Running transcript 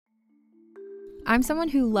I'm someone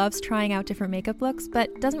who loves trying out different makeup looks,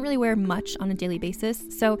 but doesn't really wear much on a daily basis,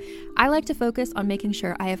 so I like to focus on making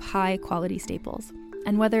sure I have high quality staples.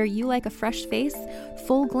 And whether you like a fresh face,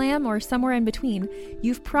 full glam, or somewhere in between,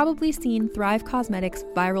 you've probably seen Thrive Cosmetics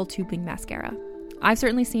Viral Tubing Mascara. I've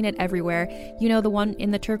certainly seen it everywhere. You know, the one in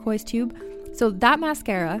the turquoise tube? So that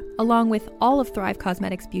mascara, along with all of Thrive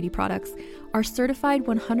Cosmetics beauty products, are certified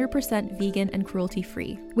 100% vegan and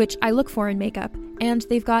cruelty-free, which I look for in makeup, and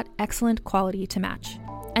they've got excellent quality to match.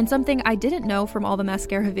 And something I didn't know from all the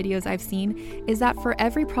mascara videos I've seen is that for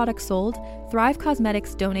every product sold, Thrive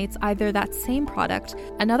Cosmetics donates either that same product,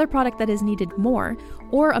 another product that is needed more,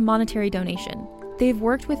 or a monetary donation. They've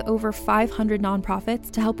worked with over 500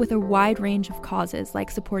 nonprofits to help with a wide range of causes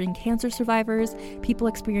like supporting cancer survivors, people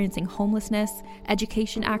experiencing homelessness,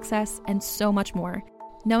 education access, and so much more.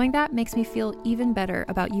 Knowing that makes me feel even better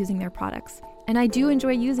about using their products. And I do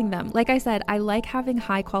enjoy using them. Like I said, I like having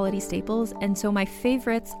high quality staples, and so my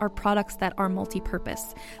favorites are products that are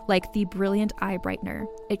multi-purpose, like the Brilliant Eye Brightener.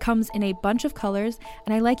 It comes in a bunch of colors,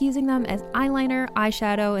 and I like using them as eyeliner,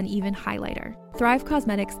 eyeshadow, and even highlighter. Thrive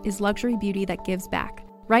Cosmetics is luxury beauty that gives back.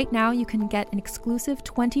 Right now, you can get an exclusive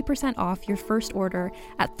 20% off your first order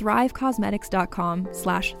at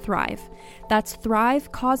thrivecosmetics.com/thrive. That's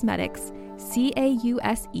Thrive Cosmetics,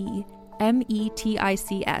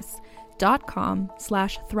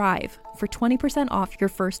 CAUSEMETICS.com/thrive for 20% off your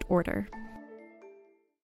first order.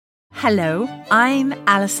 Hello, I'm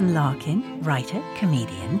Alison Larkin, writer,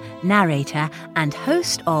 comedian, narrator, and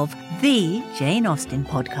host of the Jane Austen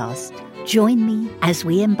podcast. Join me as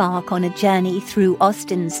we embark on a journey through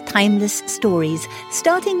Austen's timeless stories,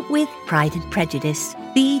 starting with Pride and Prejudice.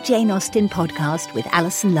 The Jane Austen podcast with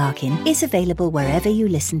Alison Larkin is available wherever you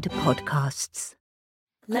listen to podcasts.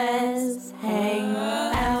 Let's hang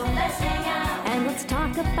out. Let's hang out. And let's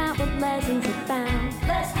talk about what lessons we found.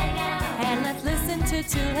 Let's hang out. And let's listen to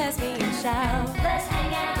two lesbians shout. Let's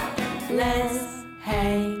hang out. Let's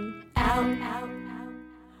hang out.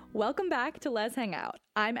 Welcome back to Let's Hang Out.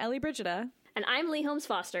 I'm Ellie Brigida. And I'm Lee Holmes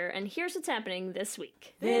Foster, and here's what's happening this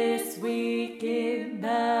week. This week in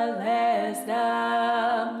the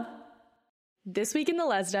Lesdom. This Week in the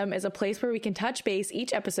Lesdom is a place where we can touch base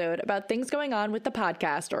each episode about things going on with the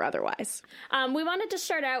podcast or otherwise. We wanted to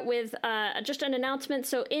start out with just an announcement.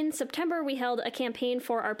 So in September, we held a campaign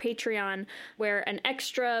for our Patreon where an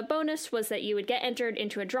extra bonus was that you would get entered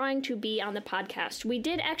into a drawing to be on the podcast. We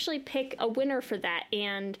did actually pick a winner for that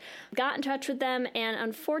and got in touch with them. And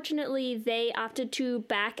unfortunately, they opted to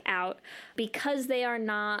back out because they are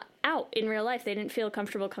not out in real life. They didn't feel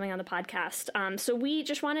comfortable coming on the podcast. So we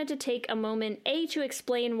just wanted to take a moment, to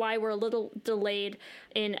explain why we're a little delayed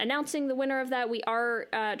in announcing the winner of that. We are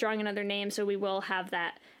drawing another name, so we will have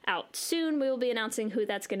that out soon. We will be announcing who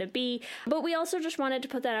that's going to be. But we also just wanted to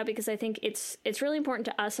put that out because I think it's really important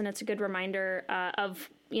to us, and it's a good reminder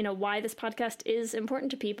of why this podcast is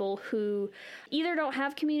important to people who either don't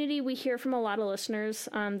have community. We hear from a lot of listeners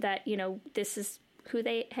that, this is who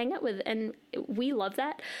they hang out with, and we love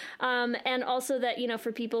that. And also that,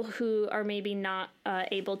 for people who are maybe not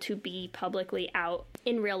able to be publicly out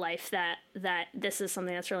in real life, that this is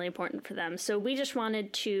something that's really important for them. So we just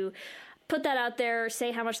wanted to put that out there,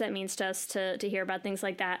 say how much that means to us to hear about things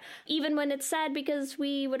like that, even when it's sad, because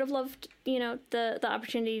we would have loved, the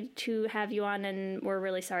opportunity to have you on, and we're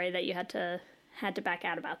really sorry that you had to back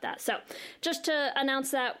out about that. So just to announce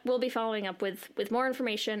that, we'll be following up with more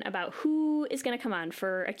information about who is going to come on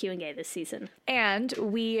for a Q&A this season. And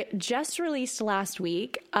we just released last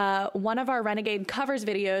week one of our Renegade covers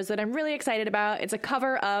videos that I'm really excited about. It's a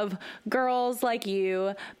cover of Girls Like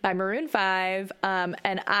You by Maroon 5.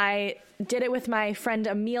 And I did it with my friend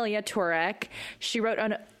Amelia Turek. She wrote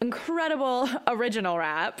an incredible original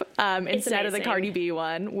rap instead of the Cardi B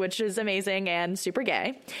one, which is amazing and super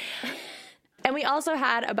gay. And we also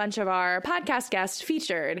had a bunch of our podcast guests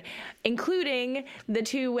featured, including the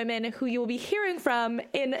two women who you will be hearing from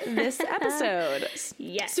in this episode.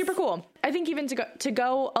 Yes. Super cool. I think even to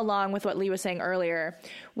go along with what Lee was saying earlier,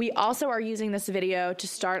 we also are using this video to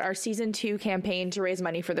start our season 2 campaign to raise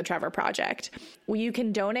money for the Trevor Project. You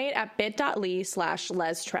can donate at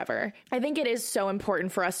bit.ly/LezTrevor. I think it is so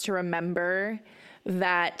important for us to remember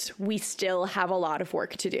that we still have a lot of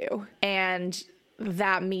work to do. And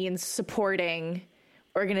that means supporting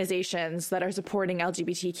organizations that are supporting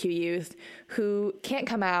LGBTQ youth who can't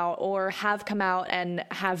come out or have come out and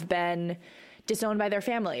have been disowned by their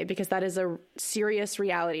family, because that is a serious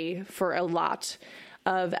reality for a lot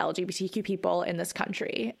of LGBTQ people in this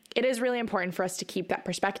country. It is really important for us to keep that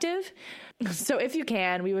perspective. So if you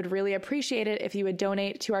can, we would really appreciate it if you would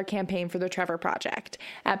donate to our campaign for the Trevor Project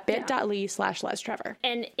at bit.ly/LezTrevor.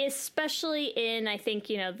 And especially in, I think,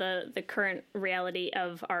 the current reality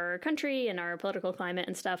of our country and our political climate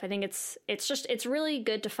and stuff, I think it's really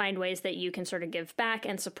good to find ways that you can sort of give back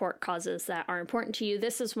and support causes that are important to you.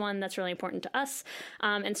 This is one that's really important to us.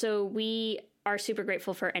 And so we are super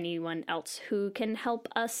grateful for anyone else who can help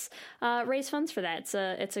us raise funds for that.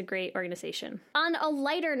 It's a great organization. On a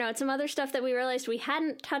lighter note, some other stuff that we realized we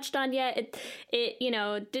hadn't touched on yet. It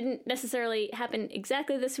didn't necessarily happen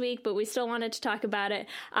exactly this week, but we still wanted to talk about it.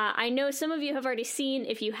 I know some of you have already seen.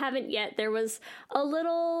 If you haven't yet, there was a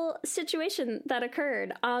little situation that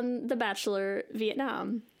occurred on The Bachelor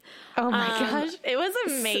Vietnam. Oh my gosh, it was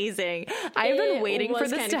amazing. I've been waiting for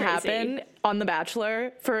this to happen on The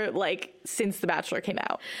Bachelor for since The Bachelor came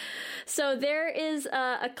out. So there is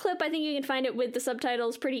a clip, I think you can find it with the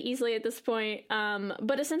subtitles pretty easily at this point.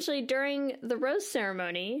 But essentially during the rose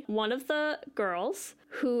ceremony, one of the girls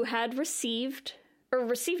who had received a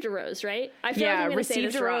rose, right? I feel like I'm gonna say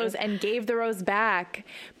this received a rose and gave the rose back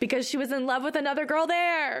because she was in love with another girl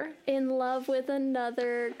there. In love with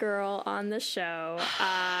another girl on the show.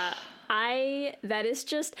 That is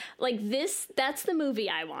just that's the movie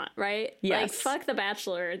I want, right? Yes. Fuck The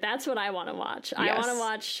Bachelor. That's what I want to watch. Yes. I want to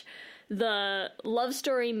watch the love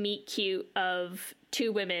story meet cute of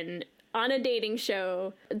two women on a dating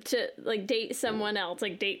show to date someone else,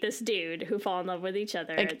 date this dude who fall in love with each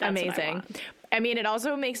other. That's amazing. I mean, it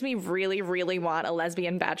also makes me really, really want a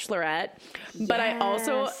lesbian bachelorette, but I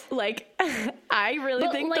also I really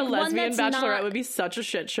think the lesbian bachelorette would be such a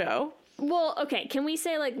shit show. Well, okay, can we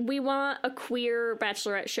say we want a queer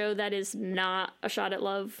bachelorette show that is not a shot at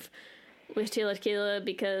love with Tila Tequila,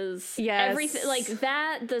 because everything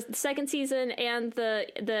that, the second season and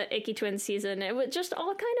the Icky Twins season, it was just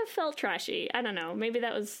all kind of felt trashy. I don't know. Maybe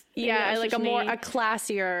that was a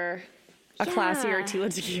classier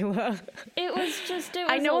Tila Tequila. It was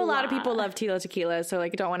I know a lot of people love Tila Tequila, so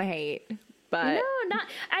don't want to hate. But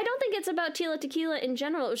I don't think it's about Tila Tequila in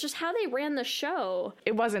general. It was just how they ran the show.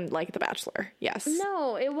 It wasn't like The Bachelor. Yes.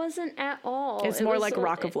 No, it wasn't at all. It's more like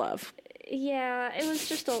Rock of Love. Yeah, it was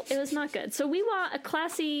just it was not good. So we want a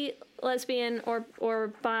classy lesbian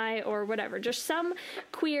or bi or whatever, just some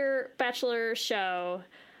queer bachelor show.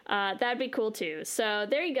 That'd be cool too. So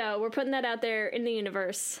there you go. We're putting that out there in the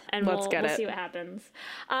universe, and we'll see what happens.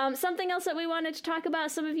 Something else that we wanted to talk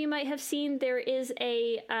about, some of you might have seen, there is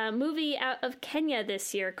a movie out of Kenya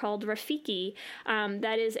this year called Rafiki.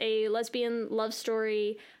 That is a lesbian love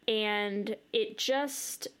story, and it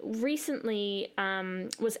just recently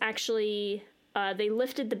was actually, they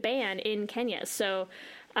lifted the ban in Kenya. So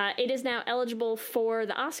it is now eligible for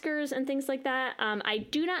the Oscars and things like that. I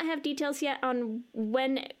do not have details yet on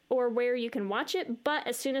when or where you can watch it, but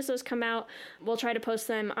as soon as those come out, we'll try to post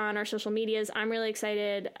them on our social medias. I'm really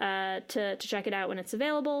excited to check it out when it's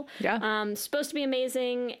available. Yeah. Supposed to be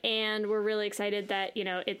amazing, and we're really excited that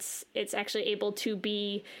it's actually able to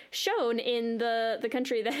be shown in the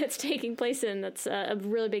country that it's taking place in. That's a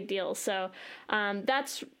really big deal. So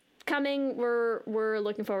that's coming. We're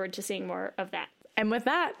looking forward to seeing more of that. And with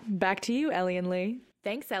that, back to you, Ellie and Lee.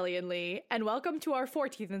 Thanks, Ellie and Lee, and welcome to our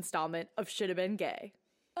 14th installment of Shoulda Been Gay.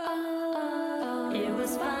 Oh, it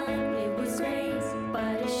was fun, it was great,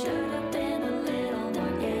 but it should have been a little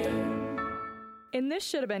more gay. In this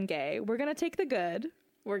Shoulda Been Gay, we're going to take the good.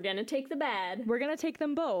 We're going to take the bad. We're going to take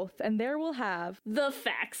them both, and there we'll have the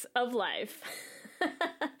facts of life.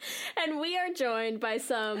 And we are joined by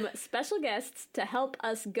some special guests to help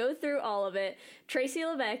us go through all of it. Tracy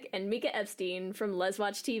Levesque and Mika Epstein from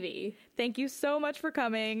LezWatchTV. Thank you so much for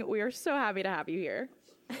coming. We are so happy to have you here.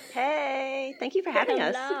 Hey, thank you for having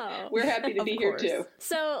us. We're happy to be here too.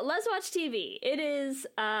 So LezWatchTV, it is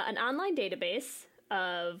an online database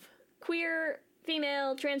of queer,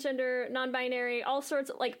 female, transgender, non-binary, all sorts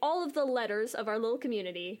of, all of the letters of our little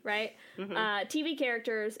community, right? Mm-hmm. TV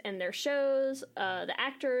characters and their shows, the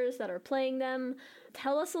actors that are playing them.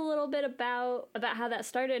 Tell us a little bit about how that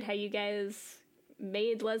started, how you guys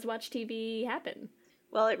made LezWatchTV happen.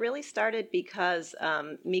 Well, it really started because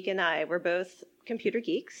Mika and I were both computer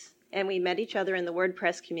geeks, and we met each other in the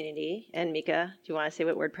WordPress community. And Mika, do you want to say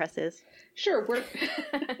what WordPress is? Sure.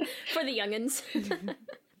 For the youngins.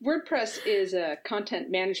 WordPress is a content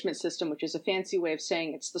management system, which is a fancy way of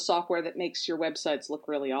saying it's the software that makes your websites look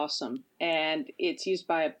really awesome. And it's used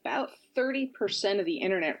by about 30% of the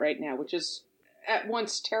internet right now, which is at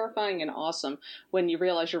once terrifying and awesome when you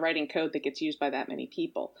realize you're writing code that gets used by that many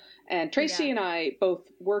people. And Tracy and I both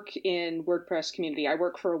work in WordPress community. I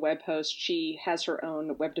work for a web host. She has her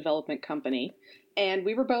own web development company. And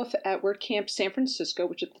we were both at WordCamp San Francisco,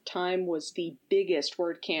 which at the time was the biggest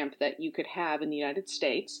WordCamp that you could have in the United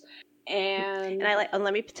States. And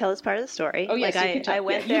let me tell this part of the story. Oh yes, I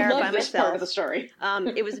went there you love by this myself. Part of the story.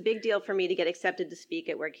 It was a big deal for me to get accepted to speak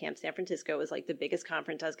at WordCamp San Francisco. It was like the biggest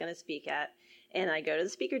conference I was going to speak at. And I go to the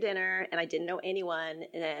speaker dinner, and I didn't know anyone.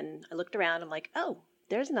 And then I looked around. I'm like, oh,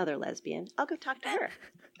 there's another lesbian. I'll go talk to her.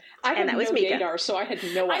 I had no gaydar, so I had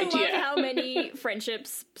no idea. I love how many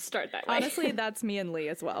friendships start that way. Honestly, that's me and Lee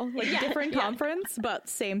as well. Like, different conference, but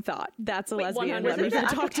same thought. That's a lesbian. Let me Wasn't it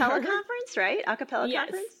go talk to her. Acapella conference, right? Acapella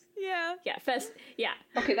conference? Yeah. Yeah.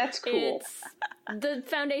 Okay, that's cool. It's the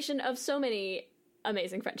foundation of so many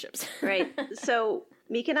amazing friendships. Right. So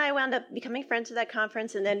Mika and I wound up becoming friends at that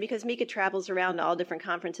conference. And then because Mika travels around to all different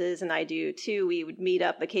conferences, and I do too, we would meet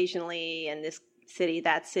up occasionally in this city,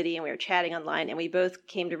 that city, and we were chatting online. And we both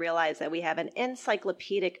came to realize that we have an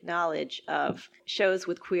encyclopedic knowledge of shows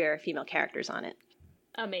with queer female characters on it.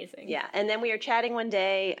 Amazing. Yeah. And then we were chatting one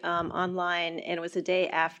day online, and it was the day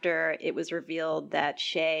after it was revealed that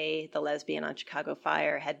Shay, the lesbian on Chicago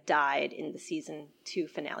Fire, had died in the season 2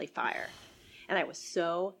 finale fire. And I was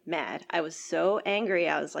so mad. I was so angry.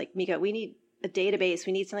 I was like, Mika, we need a database.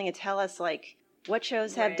 We need something to tell us, like, what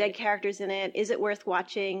shows have dead characters in it? Is it worth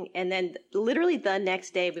watching? And then literally the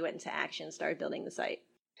next day we went into action and started building the site.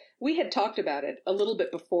 We had talked about it a little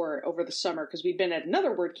bit before over the summer because we'd been at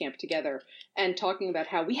another WordCamp together and talking about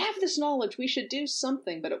how we have this knowledge, we should do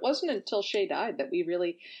something. But it wasn't until Shay died that we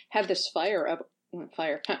really had this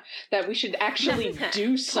that we should actually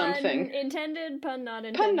do something. Pun intended, pun not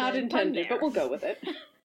intended. Pun not intended, but we'll go with it.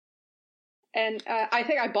 And I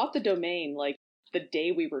think I bought the domain like the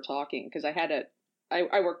day we were talking because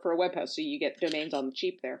I work for a web host, so you get domains on the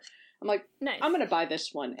cheap there. I'm like, nice. I'm going to buy this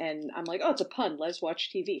one. And I'm like, oh, it's a pun.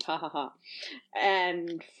 LezWatchTV. Ha ha ha.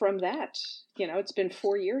 And from that, it's been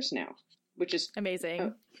 4 years now, which is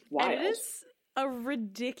amazing. Wild. And it is a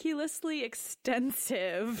ridiculously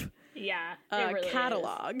extensive really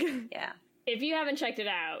catalog. Is. Yeah. If you haven't checked it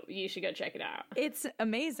out, you should go check it out. It's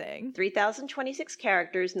amazing. 3,026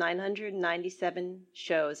 characters, 997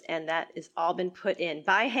 shows, and that has all been put in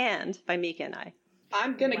by hand by Mika and I.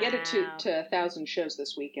 I'm going to get it to 1,000 shows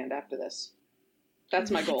this weekend after this. That's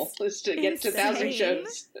my goal, is to get to 1,000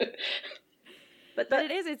 shows. But it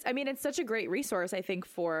is, it's such a great resource, I think,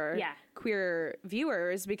 for queer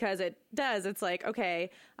viewers because it's like,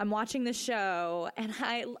 okay, I'm watching this show and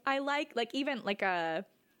I like even like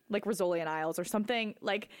Rizzoli and Isles or something,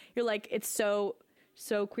 like you're like, it's so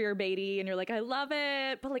queer baity and you're like, I love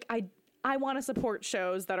it. But like, I want to support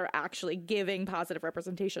shows that are actually giving positive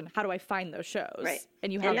representation. How do I find those shows? Right.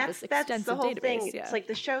 And you have this extensive that's the whole database. thing. Yeah. It's like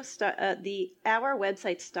the show, our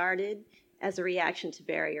website started as a reaction to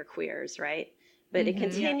Barrier Queers, right? But it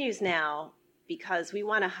continues now because we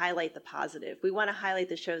want to highlight the positive. We want to highlight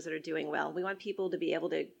the shows that are doing well. We want people to be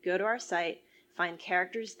able to go to our site, find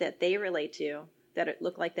characters that they relate to, that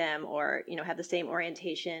look like them or, have the same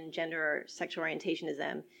orientation, gender or sexual orientation as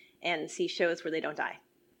them, and see shows where they don't die.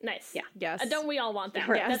 Nice. Yeah. Yes. Don't we all want that?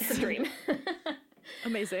 Yes. That's the dream.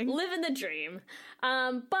 Amazing. Living the dream.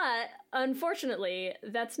 But unfortunately,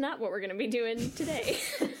 that's not what we're going to be doing today.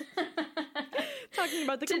 Talking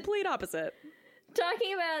about the complete opposite.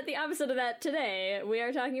 Talking about the opposite of that today, we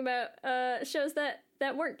are talking about shows that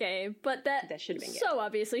weren't gay, but that should have been gay. So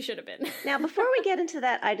obviously should have been. Now, before we get into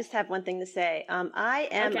that, I just have one thing to say. I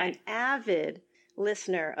am an avid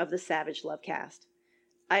listener of the Savage Lovecast.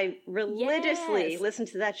 I religiously listen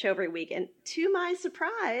to that show every week, and to my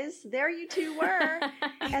surprise, there you two were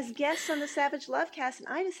as guests on the Savage Lovecast, and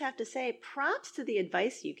I just have to say, props to the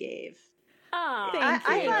advice you gave. Oh,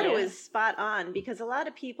 I thought it was spot on because a lot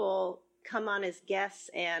of people come on as guests,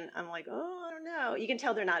 and I'm like, oh, I don't know. You can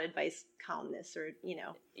tell they're not advice columnists or,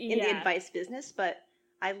 in the advice business, but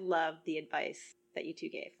I love the advice that you two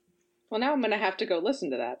gave. Well, now I'm going to have to go listen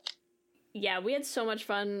to that. Yeah, we had so much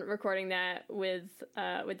fun recording that with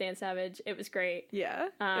Dan Savage. It was great. Yeah,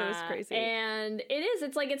 it was crazy. And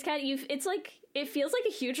it's like it feels like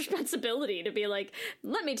a huge responsibility to be like,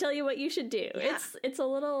 let me tell you what you should do. Yeah. It's a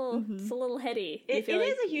little heady. It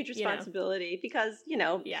is a huge responsibility because,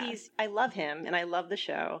 I love him and I love the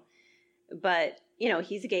show, but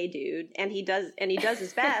he's a gay dude and he does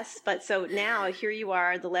his best. But so now here you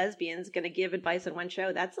are, the lesbians going to give advice on one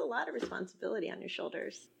show. That's a lot of responsibility on your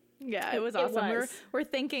shoulders. Yeah, it was awesome. We're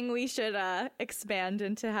thinking we should expand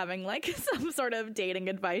into having like some sort of dating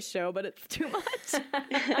advice show, but it's too much.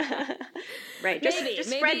 Right. Just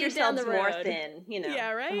spread yourselves more thin, you know.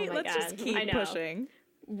 Yeah, right? Oh Let's just keep pushing.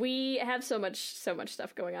 We have so much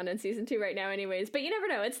stuff going on in season 2 right now anyways, but you never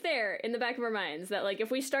know. It's there in the back of our minds that like if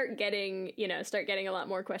we start getting a lot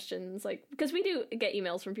more questions, like because we do get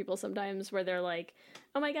emails from people sometimes where they're like,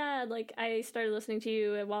 oh my God, like I started listening to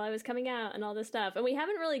you while I was coming out and all this stuff. And we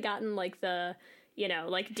haven't really gotten like the,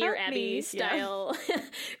 like Dear Abby style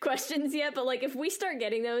questions yet. But like if we start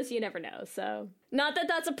getting those, you never know. So not that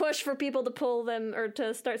that's a push for people to pull them or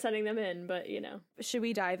to start sending them in, but Should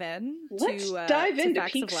we dive in? Let's dive into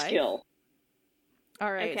Facts Peak of Life? Skill.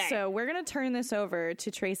 All right, Okay. So we're going to turn this over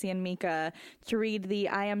to Tracy and Mika to read the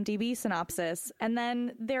IMDb synopsis and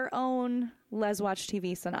then their own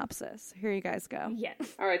LezWatchTV synopsis. Here you guys go. yes.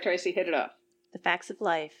 All right, Tracy, hit it up. The Facts of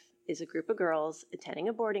Life is a group of girls attending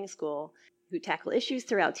a boarding school who tackle issues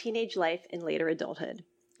throughout teenage life and later adulthood.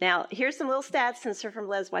 Now, here's some little stats since they're from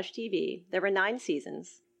LezWatchTV. There were 9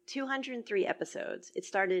 seasons, 203 episodes. It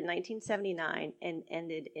started in 1979 and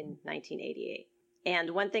ended in 1988. And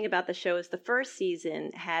one thing about the show is the first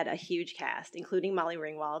season had a huge cast, including Molly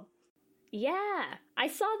Ringwald. Yeah, I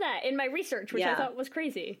saw that in my research, which I thought was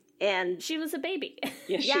crazy. And She was a baby.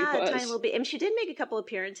 Yes, she was. a tiny little bit. And she did make a couple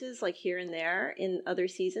appearances, like here and there, in other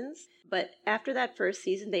seasons. But after that first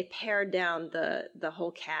season, they pared down the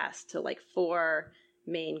whole cast to like 4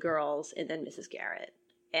 main girls and then Mrs. Garrett.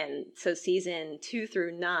 And so season 2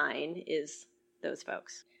 through 9 is those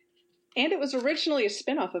folks. And it was originally a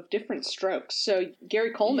spinoff of Different Strokes, so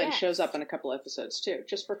Gary Coleman Yes. shows up in a couple episodes too,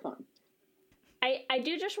 just for fun. I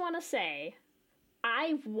do just want to say,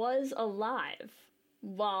 I was alive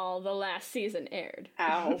while the last season aired.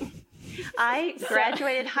 Ow. I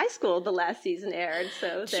graduated high school the last season aired,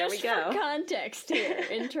 so there we Just go. for context here,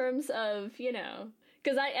 in terms of,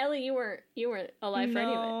 because Ellie, you weren't alive for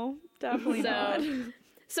any of it. No, definitely not.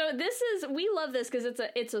 So we love this because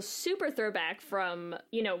it's a super throwback from,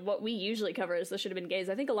 what we usually cover as the Should Have Been Gays.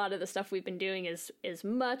 I think a lot of the stuff we've been doing is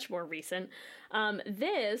much more recent.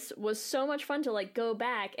 This was so much fun to like go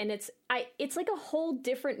back, and it's like a whole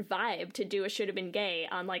different vibe to do a Should Have Been Gay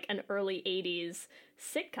on like an early 80s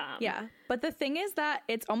sitcom. Yeah, but the thing is that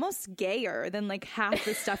it's almost gayer than like half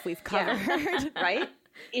the stuff we've covered. Right?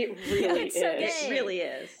 It really It's so is. gay. It really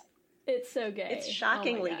is. It's so gay. It's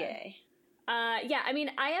shockingly Oh my God. gay. Yeah, I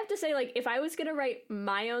mean, I have to say, like, if I was going to write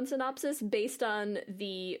my own synopsis based on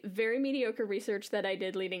the very mediocre research that I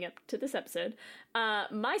did leading up to this episode,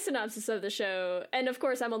 my synopsis of the show, and of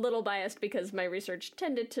course I'm a little biased because my research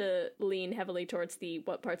tended to lean heavily towards the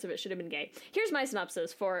what parts of it should have been gay. Here's my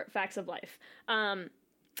synopsis for Facts of Life.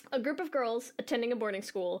 A group of girls attending a boarding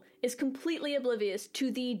school is completely oblivious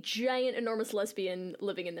to the giant, enormous lesbian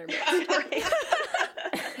living in their midst.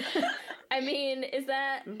 I mean, is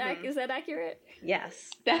that accurate? Yes.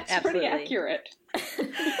 That's absolutely. pretty accurate. Yeah, so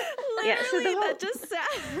the Literally, whole- that just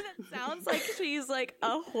sounds like she's like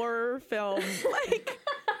a horror film. Like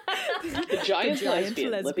The giant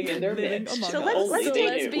lesbian living in their living midst. among So us. let's Only The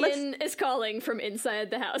take- they knew. lesbian is calling from inside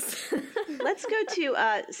the house. Let's go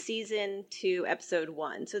to season 2, episode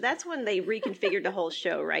 1. So that's when they reconfigured the whole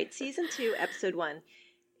show, right? Season 2, episode 1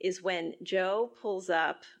 is when Jo pulls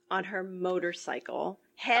up on her motorcycle,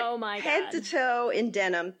 Oh my head God. to toe in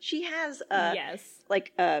denim. She has a Yes.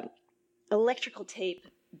 like a electrical tape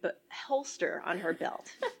holster on her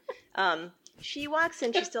belt. She walks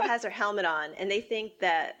in, she still has her helmet on, and they think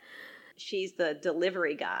that she's the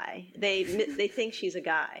delivery guy. They think she's a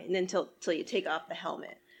guy, and then till you take off the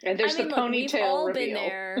helmet. And there's I mean, the look, ponytail we've all reveal. been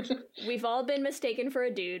there. We've all been mistaken for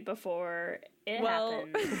a dude before it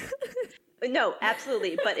happens. No,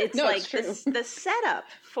 absolutely. But it's No, like it's true. the setup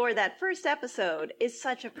for that first episode is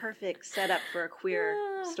such a perfect setup for a queer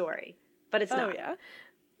story. But it's not. Oh yeah.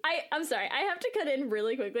 I'm sorry, I have to cut in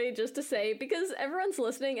really quickly just to say, because everyone's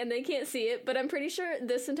listening and they can't see it, but I'm pretty sure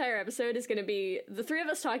this entire episode is going to be the three of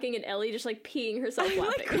us talking and Ellie just like peeing herself I'm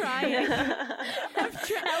laughing. like crying.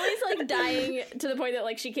 Ellie's like dying to the point that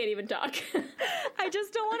like she can't even talk. I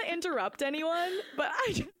just don't want to interrupt anyone, but I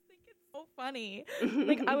just think it's so funny.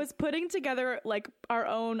 Like I was putting together like our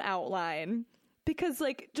own outline because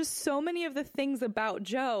like just so many of the things about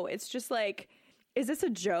Jo, it's just like, is this a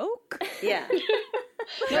joke? Yeah.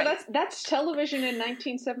 No, that's television in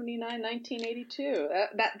 1979, 1982.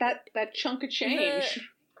 That chunk of change.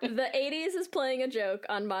 The 80s is playing a joke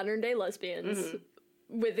on modern day lesbians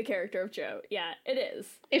with the character of Jo. Yeah, it is.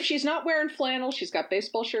 If she's not wearing flannel, she's got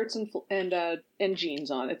baseball shirts and jeans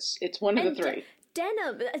on. It's one of the three.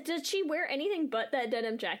 denim. Did she wear anything but that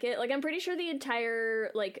denim jacket? Like, I'm pretty sure the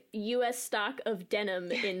entire, like, U.S. stock of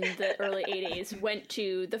denim in the early 80s went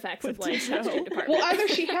to the Facts of Life costume department. Well, either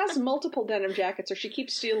she has multiple denim jackets or she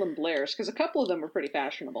keeps stealing Blair's, because a couple of them are pretty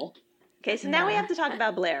fashionable. Okay, so now we have to talk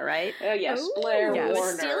about Blair, right? Yes, Ooh, Blair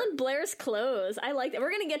Warner. Stealing Blair's clothes. I like that.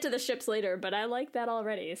 We're gonna get to the ships later, but I like that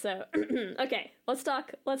already. So, okay, let's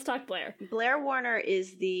talk Blair. Blair Warner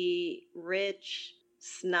is the rich,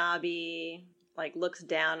 snobby, like looks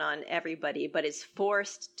down on everybody, but is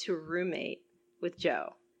forced to roommate with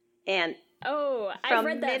Joe. And I've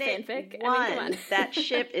read that fanfic. One, I mean, come on. that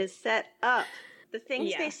ship is set up. The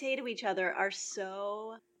things they say to each other are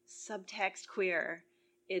so subtext queer.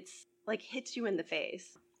 It's like hits you in the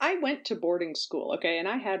face. I went to boarding school, okay, and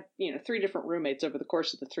I had, 3 different roommates over the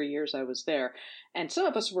course of the 3 years I was there, and some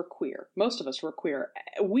of us were queer. Most of us were queer.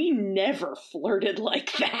 We never flirted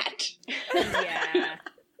like that. Yeah.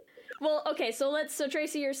 Well, okay, so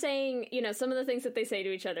Tracy, you're saying, some of the things that they say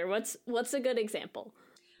to each other. What's a good example?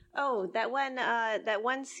 Oh, that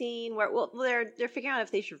one scene where they're figuring out if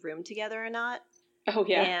they should room together or not. Oh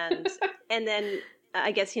yeah. And then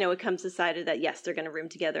I guess, it comes decided that, yes, they're going to room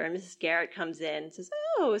together. And Mrs. Garrett comes in and says,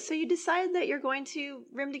 oh, so you decided that you're going to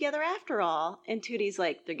room together after all. And Tootie's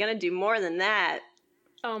like, they're going to do more than that.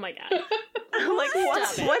 Oh, my God. I'm like,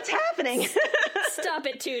 what's happening? Stop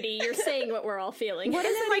it, Tootie. You're saying what we're all feeling. What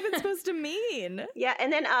is that even supposed to mean? Yeah,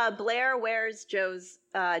 and then Blair wears Joe's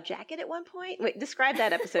jacket at one point. Wait, describe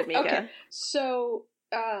that episode, Mika. Okay, so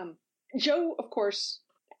Joe, of course,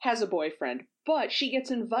 has a boyfriend, but she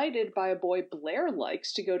gets invited by a boy Blair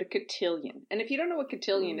likes to go to cotillion. And if you don't know what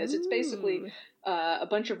cotillion is, it's basically a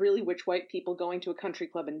bunch of really rich white people going to a country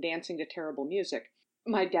club and dancing to terrible music.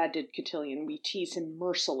 My dad did cotillion. We tease him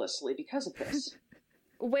mercilessly because of this.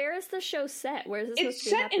 Where is the show set? Where is this supposed to be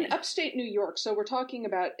set happening? in upstate New York, so we're talking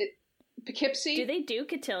about Poughkeepsie. Do they do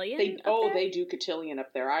cotillion? They do cotillion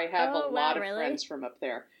up there. I have a lot of friends from up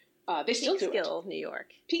there. They still do Peekskill, New York.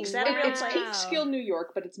 It's Peekskill, New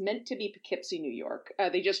York, but it's meant to be Poughkeepsie, New York.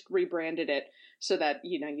 They just rebranded it so that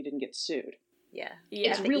you didn't get sued. Yeah.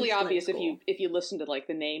 It's really obvious if you listen to like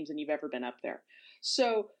the names and you've ever been up there.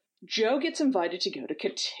 So Joe gets invited to go to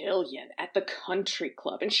cotillion at the country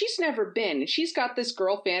club, and she's never been. And she's got this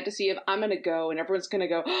girl fantasy of, I'm going to go, and everyone's going to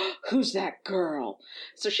go, oh, who's that girl?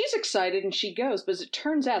 So she's excited, and she goes, but as it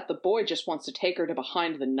turns out, the boy just wants to take her to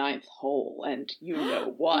behind the 9th hole, and you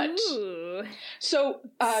know what. Ooh. So,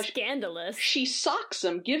 scandalous. She socks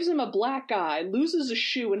him, gives him a black eye, loses a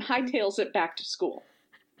shoe, and hightails it back to school.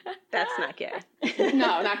 That's not gay.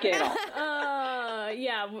 No, not gay at all.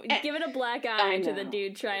 Yeah, giving a black eye to the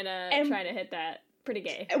dude trying to hit that. Pretty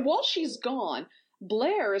gay. And while she's gone,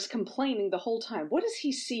 Blair is complaining the whole time. What does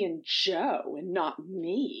he see in Joe and not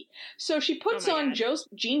me? So she puts on Joe's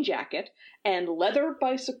jean jacket and leather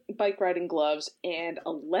bike riding gloves and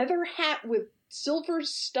a leather hat with silver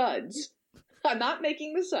studs. I'm not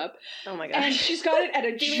making this up. Oh my gosh. And she's got it at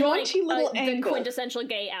a jaunty little angle. The quintessential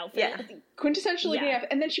gay outfit. Yeah. Quintessentially gay outfit.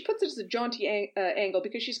 And then she puts it as a jaunty angle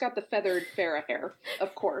because she's got the feathered Farrah hair,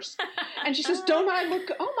 of course. And she says, don't I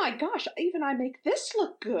look, oh my gosh, even I make this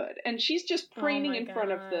look good. And she's just preening in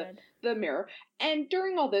front of the mirror. And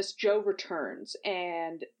during all this, Joe returns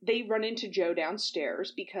and they run into Joe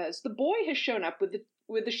downstairs because the boy has shown up with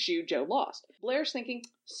the shoe Joe lost. Blair's thinking,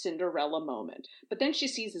 Cinderella moment. But then she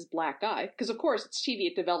sees his black eye, because of course it's TV,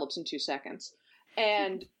 it develops in 2 seconds.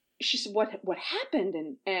 And she said, what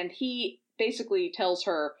happened? And he basically tells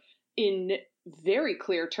her in very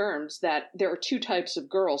clear terms that there are 2 types of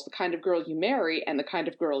girls, the kind of girl you marry and the kind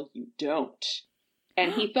of girl you don't.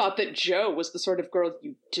 And he thought that Joe was the sort of girl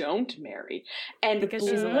you don't marry. And because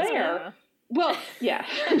she's a lesbian. Well, yeah.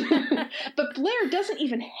 But Blair doesn't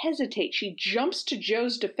even hesitate. She jumps to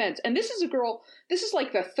Joe's defense. And this is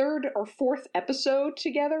like the 3rd or 4th episode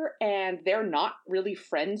together, and they're not really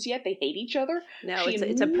friends yet. They hate each other. No,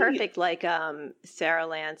 it's a perfect, like, Sarah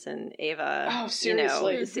Lance and Ava, oh,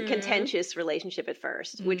 seriously. It's a contentious relationship at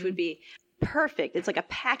first, which would be perfect. It's like a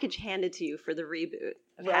package handed to you for the reboot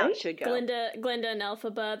of how it should go. Glinda and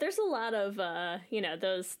Elphaba. There's a lot of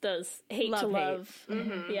those hate to love.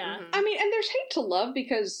 Mm-hmm, yeah. Mm-hmm. I mean, and there's hate to love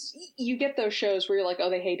because you get those shows where you're like, oh,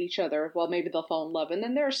 they hate each other. Well, maybe they'll fall in love. And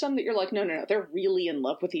then there are some that you're like, no, they're really in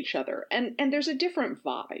love with each other. And there's a different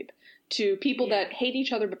vibe to people that hate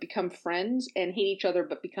each other but become friends and hate each other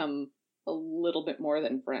but become a little bit more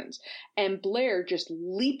than friends. And Blair just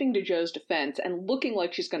leaping to Joe's defense and looking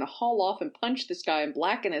like she's going to haul off and punch this guy and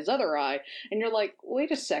blacken his other eye. And you're like,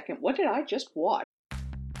 wait a second, what did I just watch?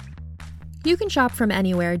 You can shop from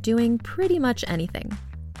anywhere doing pretty much anything.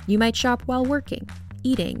 You might shop while working,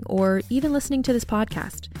 eating, or even listening to this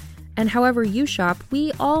podcast. And however you shop,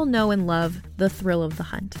 we all know and love the thrill of the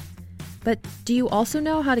hunt. But do you also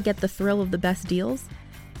know how to get the thrill of the best deals?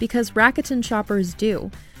 Because Rakuten shoppers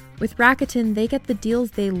do. With Rakuten, they get the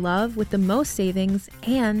deals they love with the most savings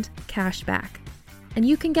and cash back. And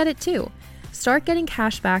you can get it too. Start getting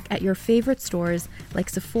cash back at your favorite stores like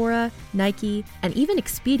Sephora, Nike, and even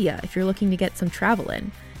Expedia if you're looking to get some travel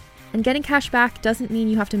in. And getting cash back doesn't mean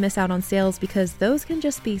you have to miss out on sales because those can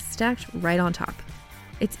just be stacked right on top.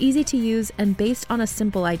 It's easy to use and based on a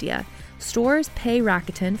simple idea. Stores pay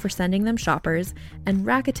Rakuten for sending them shoppers, and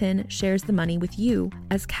Rakuten shares the money with you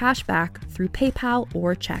as cash back through PayPal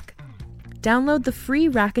or check. Download the free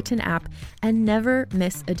Rakuten app and never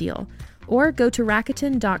miss a deal. Or go to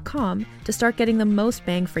Rakuten.com to start getting the most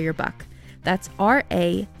bang for your buck. That's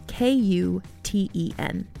Rakuten.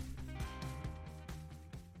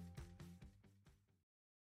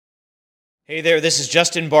 Hey there, this is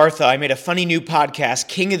Justin Bartha. I made a funny new podcast,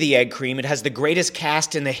 King of the Egg Cream. It has the greatest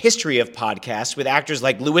cast in the history of podcasts with actors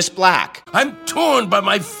like Louis Black. I'm torn by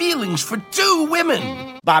my feelings for two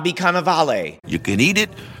women. Bobby Cannavale. You can eat it,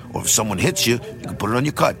 or if someone hits you, you can put it on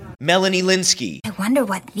your cut. Melanie Linsky. I wonder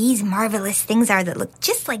what these marvelous things are that look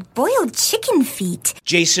just like boiled chicken feet.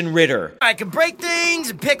 Jason Ritter. I can break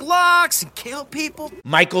things and pick locks and kill people.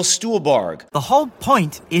 Michael Stuhlbarg. The whole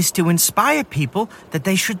point is to inspire people that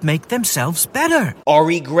they should make themselves better.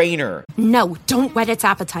 Ari Grainer. No, don't whet its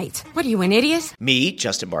appetite. What are you, an idiot? Me,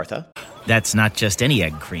 Justin Bartha. That's not just any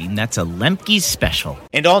egg cream, that's a Lemke's special.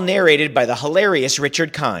 And all narrated by the hilarious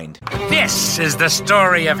Richard Kind. This is the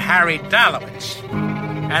story of Harry Dalowitz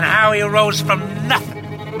and how he rose from nothing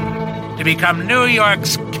to become New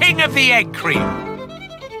York's King of the Egg Cream.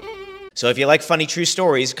 So if you like funny true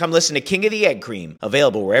stories, come listen to King of the Egg Cream,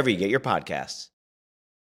 available wherever you get your podcasts.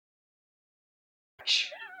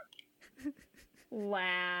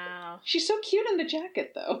 Wow. She's so cute in the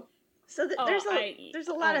jacket, though. So there's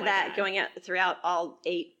a lot of that going out throughout all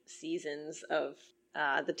 8 seasons of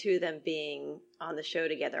the two of them being on the show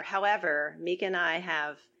together. However, Mika and I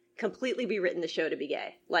have completely rewritten the show to be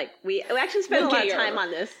gay. Like, we actually spent a lot of time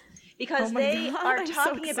on this because they are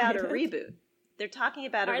talking about a reboot. They're talking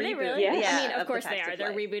about a reboot. Are they really? Yeah, I mean, of course they are.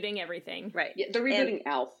 They're rebooting everything. Right. Yeah, they're rebooting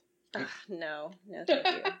Alf. No, thank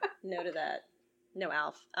you. No to that. No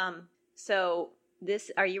Alf. So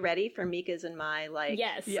are you ready for Mika's and my,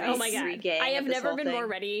 yes. Oh my God. I have never been more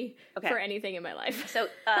ready for anything in my life. So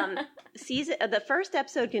the first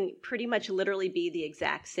episode can pretty much literally be the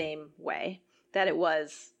exact same way that it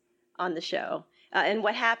was on the show. And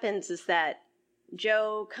what happens is that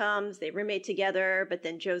Joe comes, they roommate together, but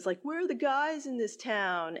then Joe's like, where are the guys in this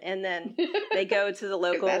town? And then they go to the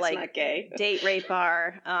local date rape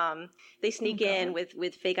bar. They sneak in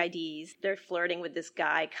with fake IDs. They're flirting with this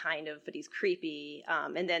guy kind of, but he's creepy.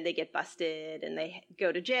 And then they get busted and they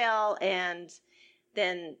go to jail, and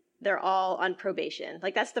then they're all on probation.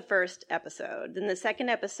 Like, that's the first episode. Then the second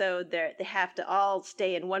episode, they have to all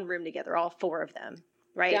stay in one room together, all 4 of them.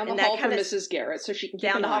 Right. Down the hall from Mrs. Garrett, so she can keep an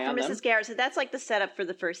eye on them. Down the hall from Mrs. Garrett. So that's like the setup for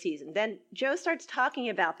the first season. Then Joe starts talking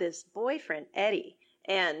about this boyfriend, Eddie,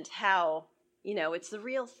 and how, it's the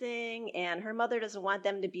real thing, and her mother doesn't want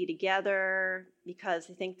them to be together because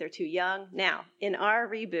they think they're too young. Now, in our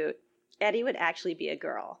reboot, Eddie would actually be a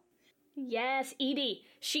girl. Yes, Edie.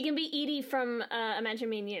 She can be Edie from Imagine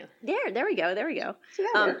Me and You. There we go. So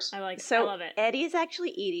that works. I love it. Eddie is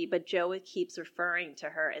actually Edie, but Joe keeps referring to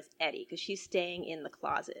her as Eddie because she's staying in the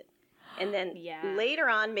closet. And then later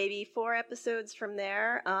on, maybe 4 episodes from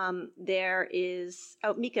there, there is...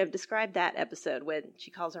 Oh, Mika, describe that episode when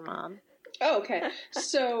she calls her mom. Oh, okay.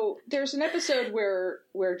 So there's an episode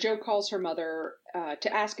where Joe calls her mother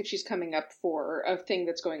to ask if she's coming up for a thing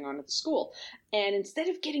that's going on at the school. And instead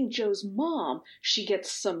of getting Joe's mom, she gets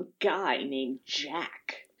some guy named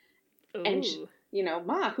Jack. Ooh. And,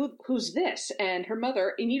 Ma, who's this? And her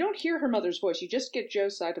mother, and you don't hear her mother's voice, you just get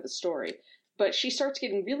Joe's side of the story. But she starts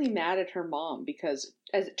getting really mad at her mom because,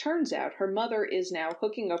 as it turns out, her mother is now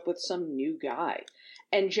hooking up with some new guy.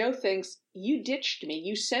 And Joe thinks, you ditched me,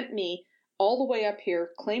 you sent me all the way up here,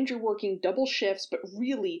 claimed you're working double shifts, but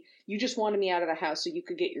really, you just wanted me out of the house so you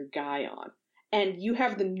could get your guy on. And you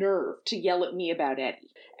have the nerve to yell at me about Eddie.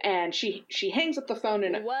 And she hangs up the phone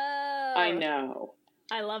and... Whoa! I know.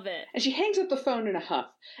 I love it. And she hangs up the phone in a huff.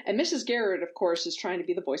 And Mrs. Garrett, of course, is trying to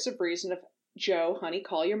be the voice of reason of, Joe, honey,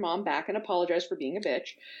 call your mom back and apologize for being a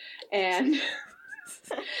bitch. And,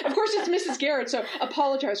 of course, it's Mrs. Garrett, so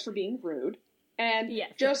apologize for being rude. And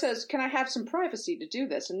Joe says, can I have some privacy to do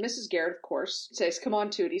this? And Mrs. Garrett, of course, says, come on,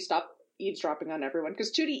 Tootie, stop eavesdropping on everyone,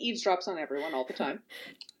 because Tootie eavesdrops on everyone all the time.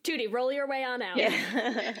 Tootie, roll your way on out.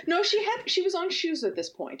 Yeah. No, she was on shoes at this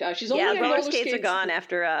point. She's only on roller skates are gone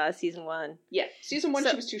after season 1. Yeah, season 1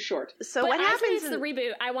 she was too short. So what happens is the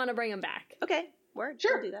reboot? I want to bring them back. Okay, word.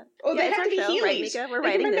 Sure, we'll do that. Oh, they have to be show, Heelys. Right, Mika? We're they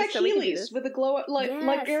writing can bring this, back so we can do Heelys this. with a glow up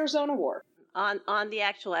like Arizona wore. On the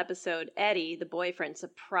actual episode, Eddie, the boyfriend,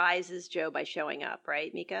 surprises Joe by showing up,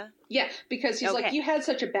 right, Mika? Yeah, because he's like, you had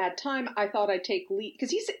such a bad time, I thought I'd take leave.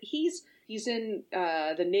 Because he's in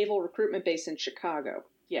the naval recruitment base in Chicago.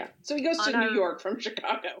 Yeah, so he goes to New York from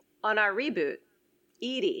Chicago. On our reboot,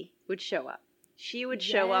 Edie would show up. She would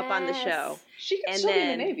show up on the show. She could still be in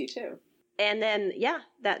the Navy, too. And then,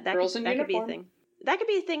 that could be a thing. That could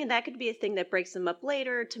be a thing, and that could be a thing that breaks them up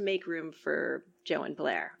later to make room for Joe and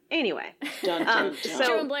Blair. Anyway. Joe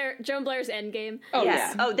and Blair's endgame. Oh,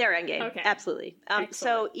 yes. Yeah. Oh, their endgame. Okay. Absolutely.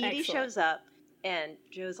 So Edie shows up, and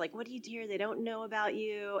Joe's like, what do you do here? They don't know about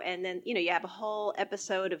you. And then, you have a whole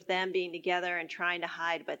episode of them being together and trying to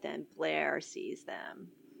hide, but then Blair sees them.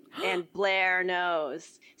 And Blair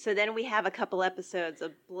knows. So then we have a couple episodes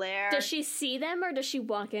of Blair. Does she see them or does she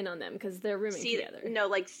walk in on them because they're rooming together?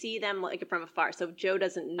 No, see them from afar. So Joe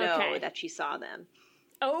doesn't know that she saw them.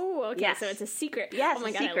 Oh, okay. Yes. So it's a secret. Yes, oh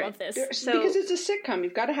my God, I love this. Because it's a sitcom.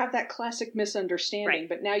 You've got to have that classic misunderstanding. Right.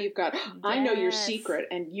 But now you've got, I know your secret,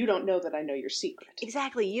 and you don't know that I know your secret.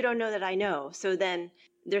 Exactly. You don't know that I know. So then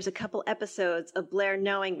there's a couple episodes of Blair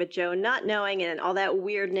knowing, but Joe not knowing, and all that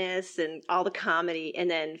weirdness and all the comedy. And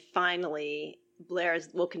then finally, Blair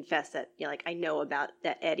will confess that, I know about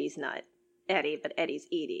that Eddie's not Eddie, but Eddie's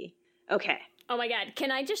Edie. Okay. Oh my God.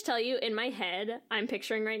 Can I just tell you, in my head, I'm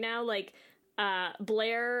picturing right now,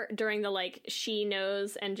 Blair during the she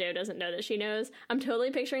knows and Joe doesn't know that she knows. I'm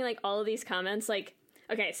totally picturing all of these comments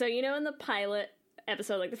okay, so in the pilot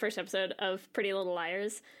episode, the first episode of Pretty Little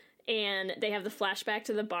Liars, and they have the flashback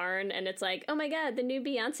to the barn, and it's oh my God, the new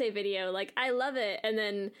Beyonce video, I love it. And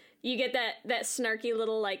then you get that snarky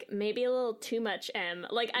little maybe a little too much M.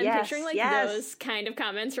 I'm picturing those kind of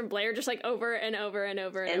comments from Blair just over and over and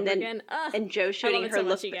over and over again. And Joe shooting her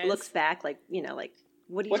looks back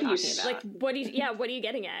what are you talking about? What are you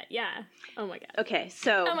getting at? Yeah. Oh my God. Okay,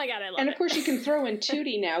 so. Oh my God, I love it. And of course you can throw in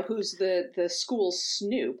Tootie now, who's the school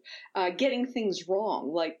snoop, getting things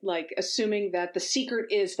wrong, assuming that the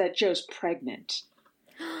secret is that Joe's pregnant.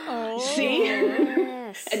 Oh. See?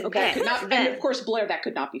 Yes. And and of course Blair, that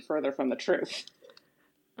could not be further from the truth.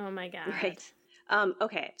 Oh my God. Right.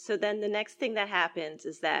 Okay, so then the next thing that happens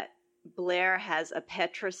is that Blair has a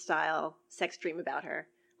Petra-style sex dream about her.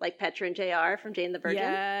 Like Petra and JR from Jane the Virgin.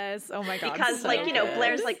 Yes. Oh my God. Because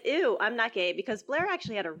Blair's ew, I'm not gay. Because Blair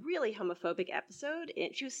actually had a really homophobic episode.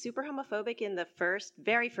 She was super homophobic in the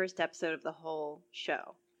very first episode of the whole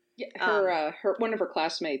show. Yeah, her one of her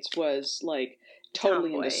classmates was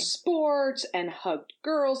totally into sports and hugged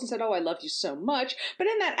girls and said, "Oh, I love you so much," but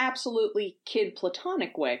in that absolutely kid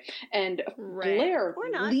platonic way. And Blair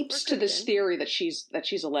leaps to this theory that she's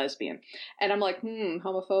a lesbian, and I'm like,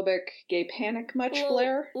 homophobic gay panic much,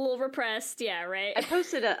 Blair? A little repressed, yeah, right. I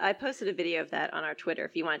posted a video of that on our Twitter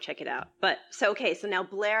if you want to check it out. But so now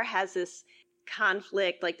Blair has this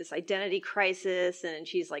conflict, this identity crisis, and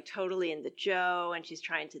she's totally into Joe, and she's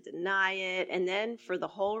trying to deny it. And then for the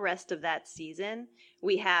whole rest of that season,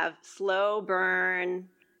 we have slow burn,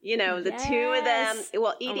 the two of them.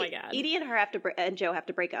 Well, Edie and her and Joe have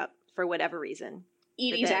to break up for whatever reason.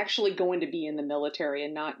 Edie's actually going to be in the military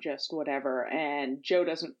and not just whatever, and Joe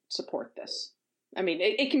doesn't support this. I mean,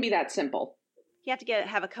 it can be that simple. You have to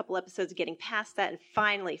have a couple episodes of getting past that, and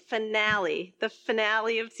finally, the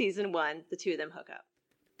finale of season 1, the two of them hook up.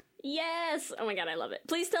 Yes! Oh my God, I love it.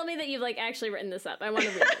 Please tell me that you've actually written this up. I want to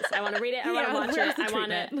read this. I want to read it. I want to watch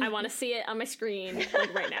it. I want to see it on my screen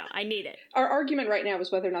right now. I need it. Our argument right now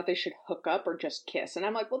is whether or not they should hook up or just kiss. And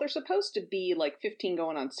I'm well, they're supposed to be 15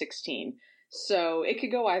 going on 16. So it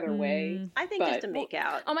could go either way. I think just to make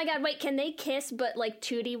out. Oh my God, wait, can they kiss but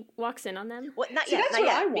Tootie walks in on them? Well, not yet. Not what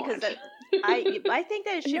yet. I want. Because I think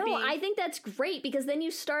that it should be. No, I think that's great because then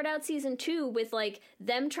you start out season 2 with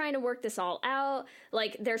them trying to work this all out.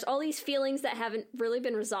 There's all these feelings that haven't really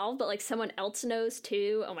been resolved, but someone else knows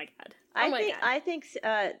too. Oh my God. I think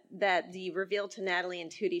that the reveal to Natalie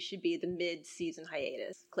and Tootie should be the mid-season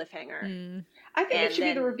hiatus cliffhanger. I think it should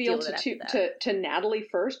be the reveal to Natalie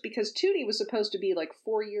first, because Tootie was supposed to be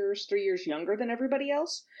 3 years younger than everybody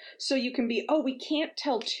else. So you can be, we can't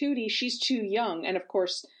tell Tootie, she's too young. And of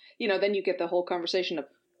course, then you get the whole conversation of,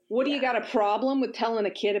 do you got a problem with telling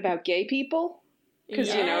a kid about gay people? Because,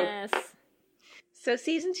 So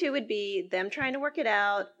season 2 would be them trying to work it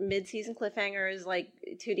out, mid-season cliffhangers like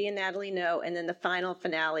Tootie and Natalie know, and then the final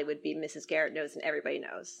finale would be Mrs. Garrett knows and everybody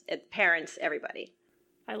knows. Parents, everybody.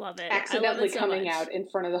 I love it. Accidentally so coming much. out in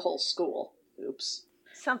front of the whole school. Oops.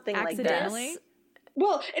 Something like that. Accidentally?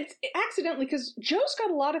 Well, it's accidentally because Jo's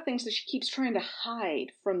got a lot of things that she keeps trying to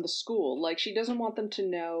hide from the school. Like, she doesn't want them to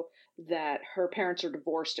know that her parents are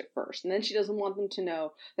divorced at first. And then she doesn't want them to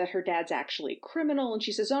know that her dad's actually a criminal. And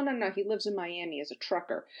she says, oh, no, he lives in Miami as a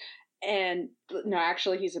trucker. And no,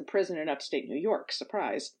 actually, he's in prison in upstate New York.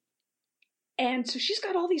 Surprise. And so she's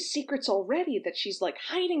got all these secrets already that she's like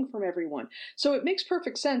hiding from everyone. So it makes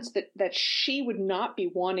perfect sense that she would not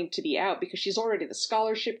be wanting to be out because she's already the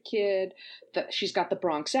scholarship kid, that she's got the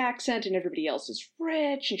Bronx accent and everybody else is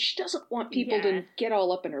rich and she doesn't want people to get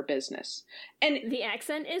all up in her business. And the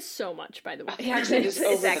accent is so much, by the way. The accent is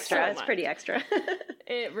over extra. the top. It's pretty extra.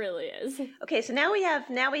 It really is. Okay, so now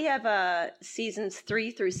we have seasons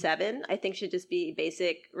 3 through 7. I think should just be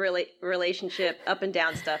basic relationship up and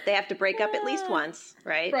down stuff. They have to break up at least once,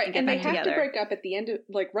 right? Right, and they have together. to break up at the end of,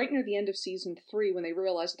 like, right near the end of season 3 when they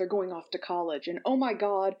realize they're going off to college. And oh my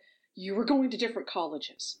God, you were going to different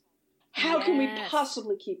colleges. How can we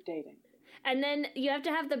possibly keep dating? And then you have to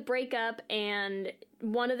have the breakup and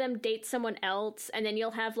one of them dates someone else, and then you'll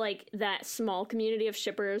have like that small community of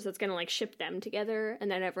shippers that's gonna like ship them together, and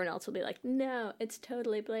then everyone else will be like, no, it's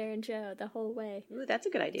totally Blair and Joe the whole way. Ooh, that's a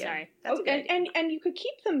good idea. Sorry. That's a good idea. And you could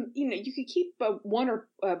keep them, you could keep one or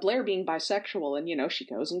Blair being bisexual, and she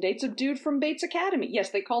goes and dates a dude from Bates Academy. Yes,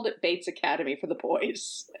 they called it Bates Academy for the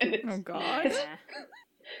boys. And oh God.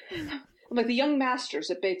 Like the young masters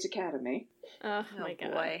at Bates Academy. Oh my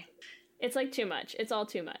God. Boy. It's like too much. It's all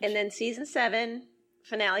too much. And then season 7,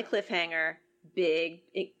 finale cliffhanger, big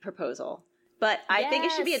proposal. But I think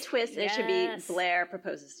it should be a twist, and it should be Blair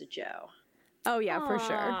proposes to Joe. Oh, yeah, for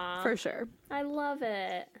sure. For sure. I love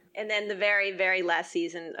it. And then the very, very last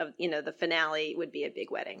season of, the finale would be a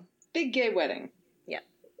big wedding. Big gay wedding. Yep.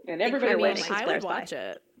 And everybody wedding. I would watch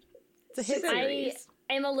it. It's a hit series.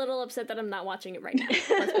 I am a little upset that I'm not watching it right now. Let's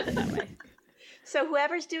put it that way. So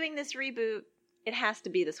whoever's doing this reboot, it has to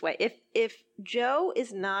be this way. If Joe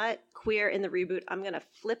is not queer in the reboot, I'm going to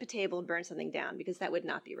flip a table and burn something down because that would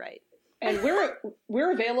not be right. And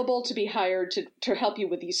we're available to be hired to help you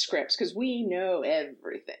with these scripts because we know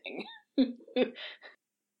everything. It's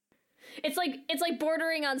like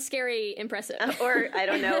bordering on scary impressive. Or I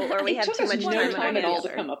don't know, or we have too much time at all to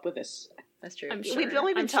come up with this. That's true. I'm sure. We've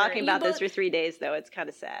only been talking about this for 3 days, though. It's kind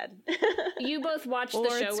of sad. You both watched the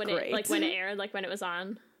show when it aired, like when it was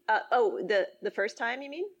on. The first time, you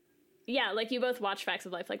mean? Yeah, like you both watched Facts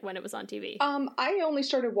of Life, like when it was on TV. I only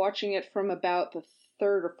started watching it from about the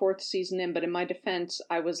 3rd or 4th season in, but in my defense,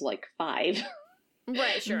 I was like 5.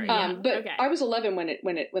 Right, sure. But okay. I was 11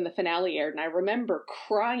 when the finale aired, and I remember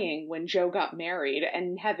crying when Joe got married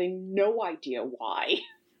and having no idea why.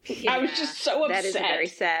 Yeah, I was just so upset. That is a very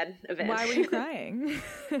sad event. Why were you crying?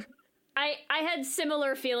 I had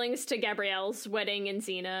similar feelings to Gabrielle's wedding in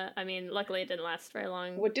Xena. I mean, luckily it didn't last very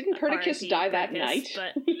long. What, didn't Perdiccas die that night?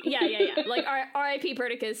 But yeah. Like R.I.P.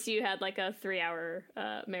 Perdiccas, you had like a 3-hour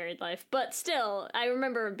married life. But still, I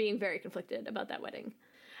remember being very conflicted about that wedding.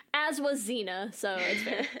 As was Xena, so it's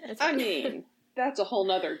fair. I mean, that's a whole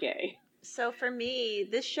nother gay. So for me,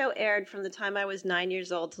 this show aired from the time I was 9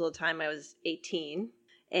 years old till the time I was 18.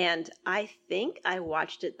 And I think I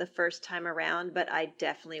watched it the first time around, but I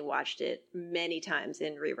definitely watched it many times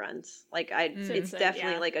in reruns. Like it's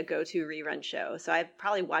definitely like a go-to rerun show. So I've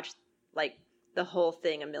probably watched like the whole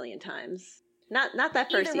thing a million times. Not that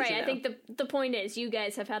first season. I think the point is you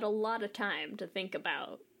guys have had a lot of time to think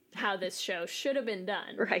about how this show should have been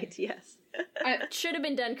done. Right, yes. It should have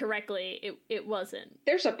been done correctly. It wasn't.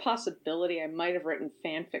 There's a possibility I might have written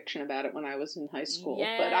fan fiction about it when I was in high school,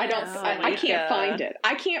 yes. but I don't. I can't find it.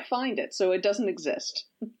 I can't find it, so it doesn't exist.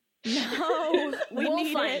 No,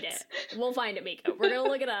 we'll find it. We'll find it, Miko. We're gonna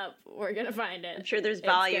look it up. We're gonna find it. I'm sure there's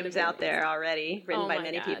volumes out there already written by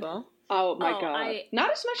many people. Oh my God!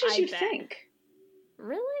 Not as much as you'd think.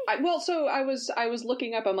 Really? So I was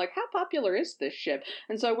looking up. I'm like, how popular is this ship?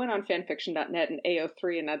 And so I went on fanfiction.net and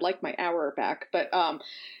AO3, and I'd like my hour back. But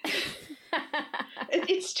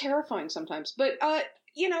it's terrifying sometimes. But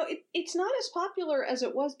it's not as popular as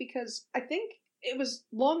it was because I think it was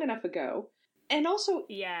long enough ago, and also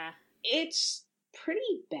it's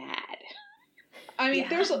pretty bad. I mean,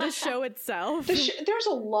 there's the show itself. There's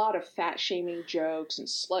a lot of fat shaming jokes and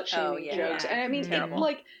slut shaming jokes, and I mean,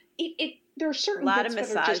 there are certain a lot of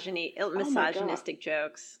misogynistic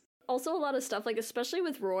jokes. Also, a lot of stuff, like, especially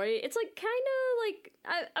with Roy, it's, like, kind of,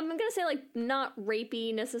 like, I'm gonna say, like, not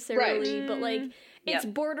rapey necessarily, Right. but, like, it's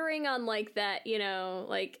Yep. bordering on, like, that, you know,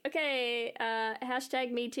 like, okay,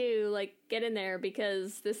 hashtag me too, like, get in there,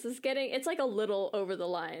 because this is it's, like, a little over the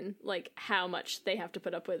line, like, how much they have to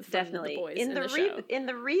put up with from Definitely. the boys in the show. In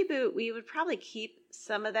the reboot, we would probably keep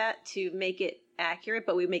some of that to make it accurate,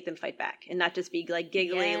 but we make them fight back and not just be, like,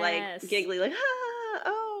 giggly, like, ah,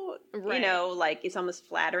 oh, Right. you know, like, it's almost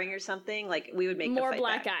flattering or something. Like, we would make them More fight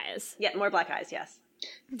black back. eyes. Yeah, more black eyes, yes.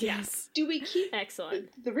 Yes. Do we keep... Excellent.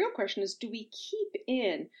 The real question is, do we keep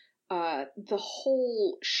in the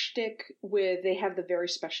whole shtick with they have the very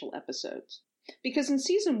special episodes? Because in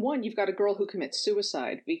season 1, you've got a girl who commits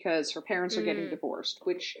suicide because her parents are getting divorced,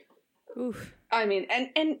 which... Oof. I mean,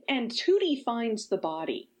 and Tootie finds the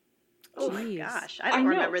body. Oh my gosh, I don't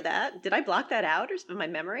remember that. Did I block that out or from my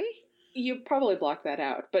memory? You probably blocked that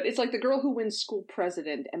out, but it's like the girl who wins school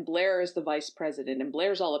president, and Blair is the vice president, and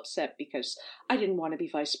Blair's all upset because I didn't want to be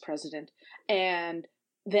vice president, and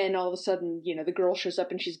then all of a sudden, you know, the girl shows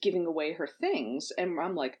up and she's giving away her things, and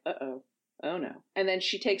I'm like, oh no. And then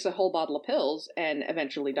she takes a whole bottle of pills and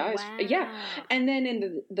eventually dies. Wow. Yeah. And then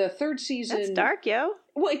in the third season... That's dark, yo.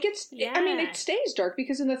 Well, it gets... Yeah. I mean, it stays dark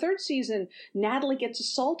because in the third season, Natalie gets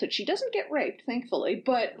assaulted. She doesn't get raped, thankfully,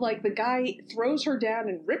 but, like, the guy throws her down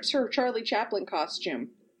and rips her Charlie Chaplin costume.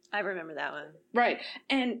 I remember that one. Right.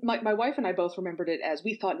 And my wife and I both remembered it as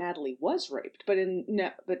we thought Natalie was raped, but in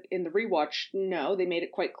the rewatch, no, they made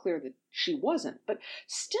it quite clear that she wasn't. But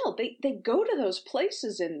still, they go to those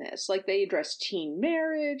places in this. Like, they address teen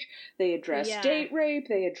marriage, they address date rape,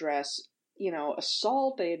 they address, you know,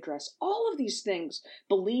 assault, they address all of these things.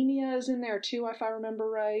 Bulimia is in there too, if I remember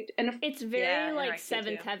right. And it's very like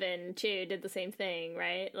Seventh Heaven too did the same thing,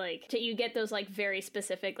 right? Like you get those like very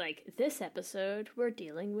specific, like, this episode we're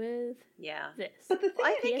dealing with this. But the thing,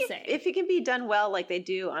 I think if it can be done well, like they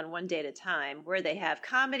do on One Day at a Time, where they have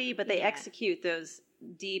comedy, but they execute those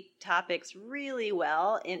deep topics really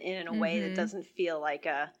well in a way that doesn't feel like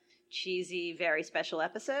a cheesy, very special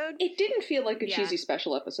episode. It didn't feel like a cheesy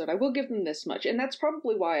special episode. I will give them this much. And that's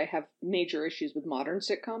probably why I have major issues with modern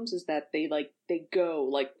sitcoms, is that they go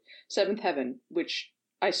like Seventh Heaven, which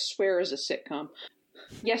I swear is a sitcom.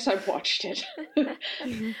 Yes, I've watched it.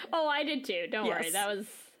 Oh, I did too. Don't worry. That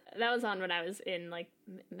was on when I was in like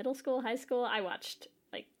middle school, high school. I watched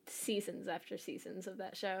like seasons after seasons of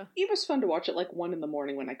that show. It was fun to watch at like 1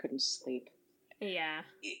 a.m. when I couldn't sleep. Yeah.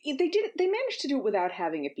 They managed to do it without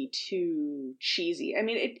having it be too cheesy. I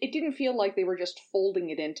mean, it didn't feel like they were just folding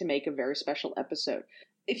it in to make a very special episode.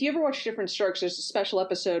 If you ever watch Different Strokes, there's a special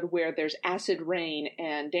episode where there's acid rain,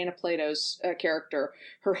 and Dana Plato's character,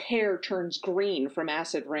 her hair turns green from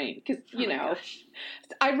acid rain. Because, you know,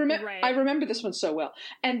 I remember this one so well.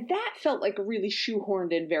 And that felt like a really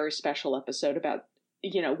shoehorned in, very special episode about,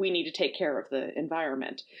 you know, we need to take care of the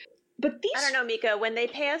environment. But I don't know, Mika, when they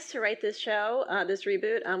pay us to write this show, this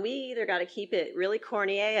reboot, we either got to keep it really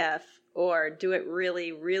corny AF or do it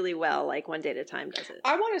really, really well, like One Day at a Time does it.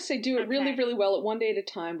 I want to say do it really, really well at One Day at a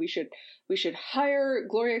Time. We should hire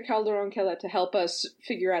Gloria Calderon-Kellett to help us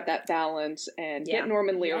figure out that balance and get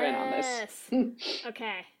Norman Lear in on this.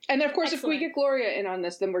 Okay. And then, of course, if we get Gloria in on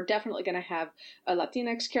this, then we're definitely going to have a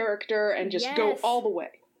Latinx character and just go all the way.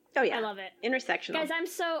 Oh yeah, I love it. Intersectional. Guys,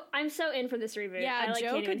 I'm so in for this reboot. Yeah, I, like,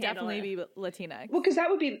 Joe could definitely be Latinx. Well, because that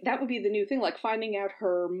would be the new thing, like finding out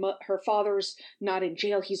her father's not in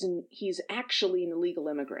jail. He's actually an illegal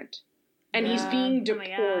immigrant, and he's being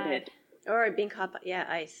deported or being caught by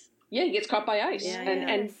ICE. Yeah, he gets caught by ICE, Yeah,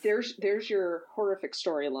 and there's your horrific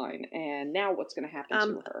storyline. And now what's going to happen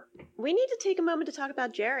to her? We need to take a moment to talk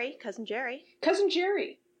about Jerry, cousin Jerry. Cousin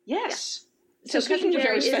Jerry, yes. Yeah. So speaking of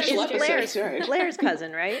very special Blair's, episodes, Blair's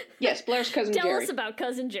cousin, right? Yes, Blair's cousin Jerry. Tell us about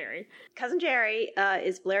cousin Jerry. Cousin Jerry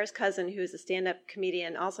is Blair's cousin, who's a stand-up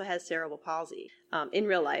comedian, also has cerebral palsy in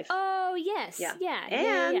real life. Oh, yes. Yeah.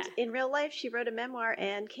 And in real life, she wrote a memoir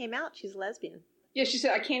and came out. She's a lesbian. Yeah, she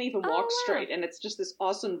said, I can't even walk straight, and it's just this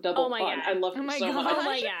awesome double pun. God. I love it so much. Oh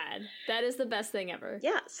my god. That is the best thing ever.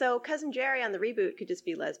 Yeah, so cousin Jerry on the reboot could just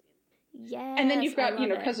be lesbian. Yes, and then you've got,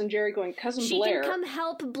 cousin Jerry going, cousin Blair. She can come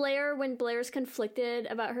help Blair when Blair's conflicted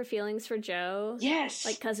about her feelings for Joe. Yes.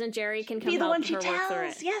 Like cousin Jerry can come be the help one she her tells. work through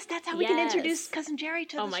it. Yes, that's how we can introduce cousin Jerry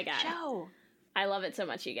to the show. I love it so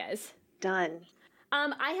much, you guys. Done. I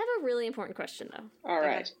have a really important question though. All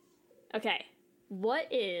right. Okay.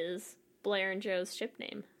 What is Blair and Joe's ship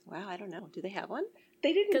name? Wow, I don't know. Do they have one?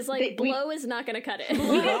 They didn't. Because Blow is not going to cut it.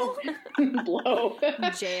 Blow.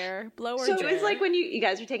 Jer. Blow or so Jer. it was like when you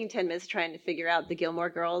guys were taking 10 minutes trying to figure out the Gilmore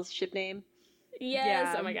Girls ship name. Yes.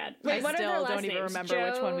 Yeah. Oh my God. I Wait, what are their still last don't even names?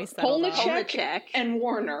 remember which one we settled on. Polnicek and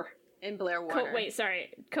Warner. And Blair Warner. Wait,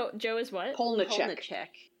 sorry. Joe is what? Polnicek.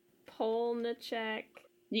 Polnicek.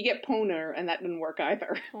 You get Poner, and that didn't work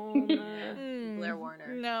either. Blair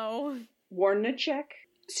Warner. No. Warnicek.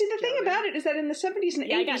 See, the thing about it is that in the 70s and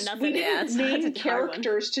 80s, we didn't name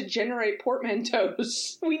characters to generate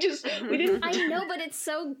portmanteaus. We didn't. I know, but it's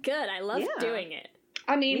so good. I love doing it.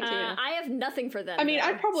 I mean, I have nothing for them. I mean, though,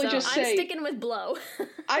 I'd probably so just say I'm sticking with Blow.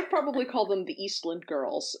 I'd probably call them the Eastland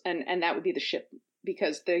Girls, and that would be the ship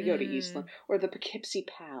because they go to Eastland, or the Poughkeepsie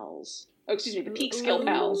Pals. Oh, excuse me, the Peekskill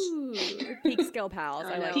Pals. Peekskill Pals.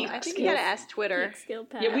 I like I think you gotta ask Twitter. Peekskill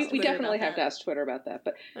Pals. Yeah, we definitely have to ask Twitter about that.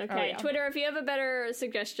 But okay, Twitter, if you have a better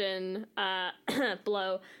suggestion,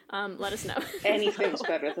 Blow, let us know. Anything's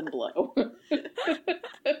better than Blow.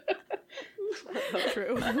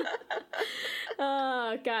 True.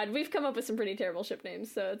 Oh God, we've come up with some pretty terrible ship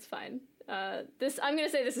names, so it's fine. I'm gonna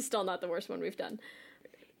say this is still not the worst one we've done.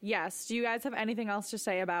 Yes. Do you guys have anything else to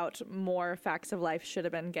say about more Facts of Life should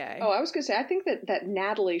have been gay? Oh, I was going to say, I think that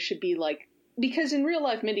Natalie should be like, because in real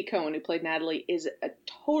life, Mindy Cohn, who played Natalie, is a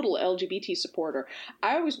total LGBT supporter.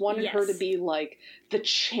 I always wanted her to be like the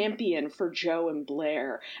champion for Joe and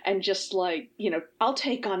Blair, and just like, I'll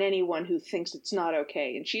take on anyone who thinks it's not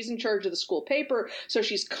okay. And she's in charge of the school paper, so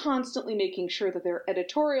she's constantly making sure that there are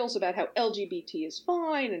editorials about how LGBT is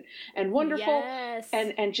fine and wonderful. Yes.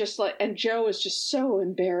 And Joe is just so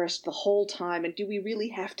embarrassed the whole time. And do we really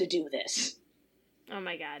have to do this? Oh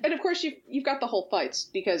my God. And of course you've got the whole fights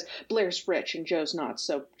because Blair's rich and Joe's not.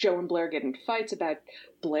 So Joe and Blair get into fights about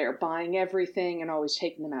Blair buying everything and always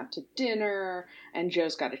taking them out to dinner. And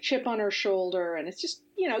Joe's got a chip on her shoulder. And it's just,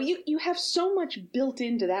 you have so much built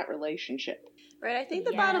into that relationship. Right. I think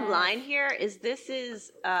the bottom line here is this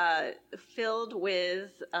is filled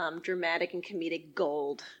with dramatic and comedic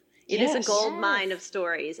gold. It is a gold mine of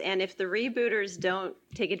stories. And if the rebooters don't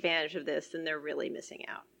take advantage of this, then they're really missing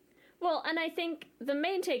out. Well, and I think the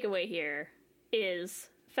main takeaway here is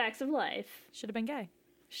Facts of Life. Should have been gay.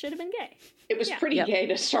 Should have been gay. It was pretty gay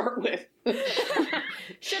to start with.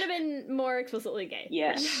 Should have been more explicitly gay.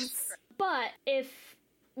 Yes. But if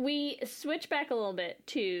we switch back a little bit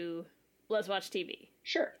to LezWatchTV.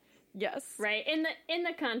 Sure. Yes. Right? In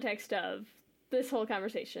the context of this whole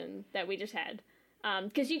conversation that we just had.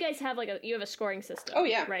 Because you guys have you have a scoring system. Oh,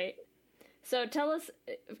 yeah. Right? So tell us,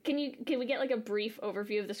 can we get a brief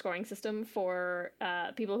overview of the scoring system for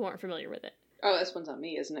people who aren't familiar with it? Oh, this one's on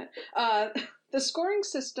me, isn't it? The scoring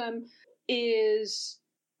system is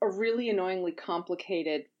a really annoyingly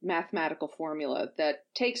complicated mathematical formula that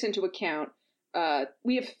takes into account,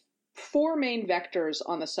 we have 4 main vectors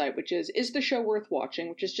on the site, which is the show worth watching,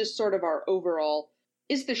 which is just sort of our overall,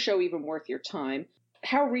 is the show even worth your time?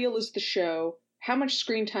 How real is the show? How much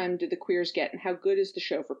screen time do the queers get? And how good is the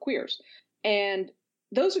show for queers? And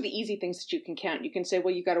those are the easy things that you can count. You can say,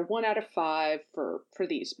 well, you got a 1 out of 5 for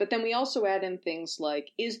these. But then we also add in things like,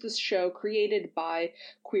 is this show created by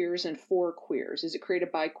queers and for queers? Is it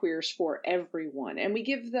created by queers for everyone? And we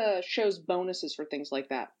give the shows bonuses for things like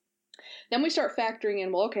that. Then we start factoring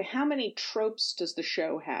in, well, okay, how many tropes does the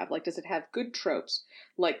show have? Like, does it have good tropes,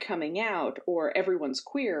 like coming out or everyone's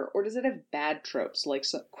queer? Or does it have bad tropes, like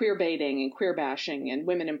queer baiting and queer bashing and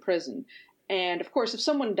women in prison? And of course, if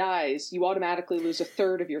someone dies, you automatically lose a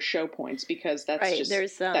third of your show points because that's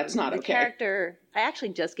that's not okay. Character. I actually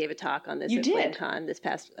just gave a talk on this at FlameCon this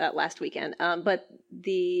past last weekend. But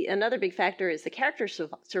another big factor is the character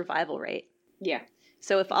survival rate. Yeah.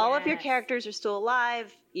 So if all of your characters are still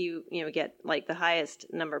alive, you get the highest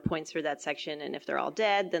number of points for that section, and if they're all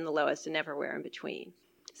dead, then the lowest, and everywhere in between.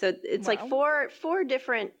 So it's like four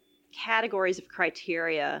different categories of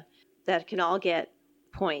criteria that can all get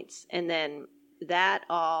points, and then that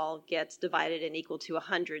all gets divided and equal to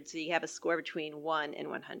 100, so you have a score between 1 and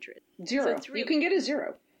 100. 0. So you can get a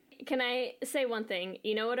 0. Can I say one thing?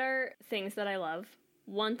 You know what are things that I love?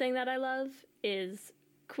 One thing that I love is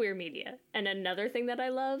queer media, and another thing that I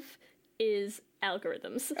love is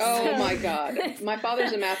algorithms. Oh my God. My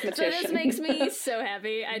father's a mathematician. So this makes me so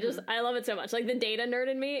happy. I love it so much. The data nerd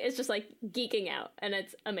in me is just geeking out, and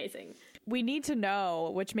it's amazing. We need to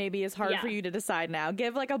know, which maybe is hard for you to decide now.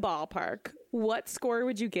 Give a ballpark. What score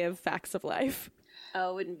would you give Facts of Life?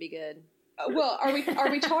 Oh, it wouldn't be good. Well, are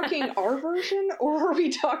we talking our version, or are we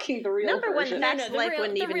talking the real Number version? One, Facts of Life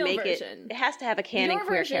wouldn't even make version. It has to have a canon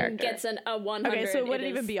queer character. Your version gets a 100. Okay, so it wouldn't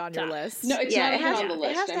even be on your list. No, it's not even on the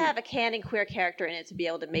list. It has to have a canon queer character in it to be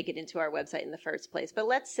able to make it into our website in the first place. But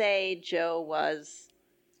let's say Joe was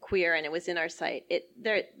queer and it was in our site.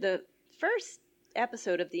 The first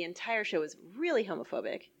episode of the entire show was really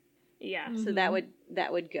homophobic. Yeah. So that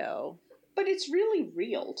would go. But it's really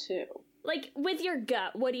real, too. Like, with your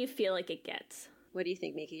gut, what do you feel like it gets? What do you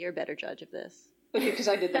think, Mika? You're a better judge of this. Okay, because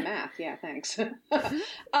I did the math. Yeah, thanks.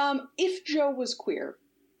 If Joe was queer,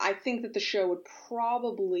 I think that the show would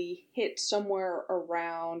probably hit somewhere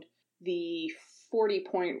around the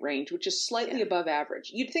 40-point range, which is slightly above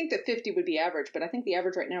average. You'd think that 50 would be average, but I think the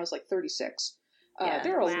average right now is like 36.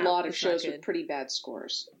 There are a lot of shows with pretty bad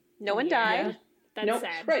scores. No one died. That's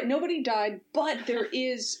sad. Right, nobody died, but there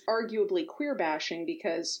is arguably queer bashing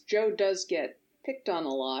because Joe does get picked on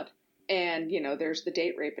a lot. And, there's the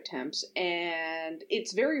date rape attempts. And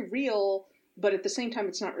it's very real, but at the same time,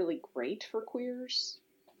 it's not really great for queers.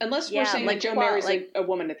 Unless we're saying that Joe marries a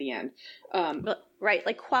woman at the end. Right,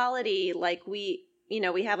 like quality, like we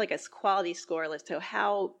have like a quality score list. So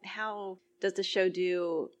how does the show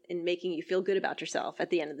do in making you feel good about yourself at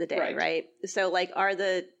the end of the day, right? So like, are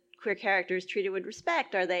the queer characters treated with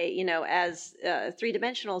respect? Are they, as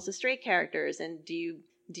three-dimensional as the straight characters? And do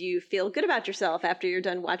you feel good about yourself after you're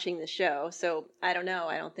done watching the show? So I don't know.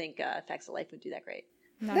 I don't think Facts of Life would do that great.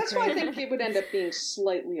 That's why I think it would end up being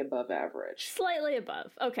slightly above average. Slightly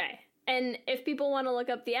above. Okay. And if people want to look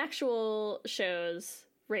up the actual show's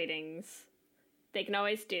ratings, they can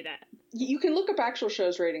always do that. You can look up actual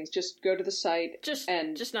shows' ratings. Just go to the site. Just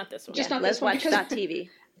not this one. Just not this one. LezWatch.tv.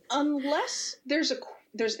 Unless there's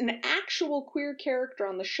an actual queer character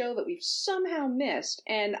on the show that we've somehow missed,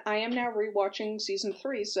 and I am now rewatching season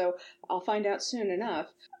 3, so I'll find out soon enough.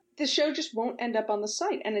 The show just won't end up on the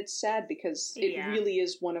site, and it's sad because it really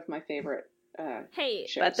is one of my favorite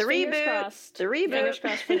shows. But the reboot. Fingers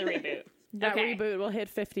crossed for the reboot. That reboot will hit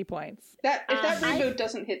 50 points. If that reboot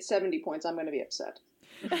doesn't hit 70 points, I'm going to be upset.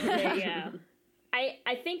 There you go.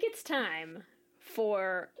 I think it's time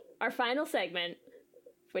for our final segment,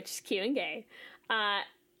 which is Q and Gay.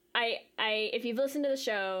 If you've listened to the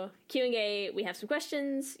show, Q and Gay, we have some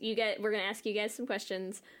questions. We're going to ask you guys some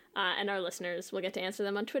questions, and our listeners will get to answer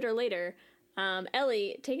them on Twitter later.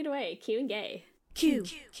 Ellie, take it away. Q and Gay. Q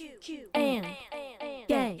and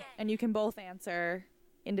Gay. And you can both answer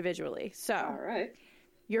individually. So, all right.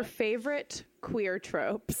 Your favorite queer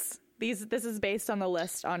tropes. This is based on the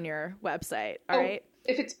list on your website. All right.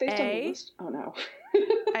 If it's based on the list, oh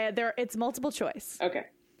no. It's multiple choice. Okay.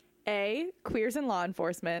 A, queers in law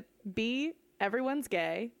enforcement. B, everyone's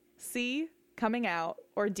gay. C, coming out.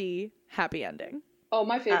 Or D, happy ending. Oh,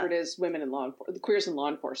 my favorite is queers in law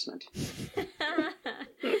enforcement.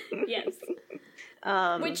 Yes.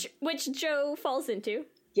 Which Joe falls into.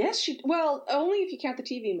 Yes, only if you count the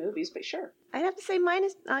TV movies, but sure. I'd have to say mine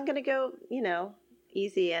is, I'm going to go,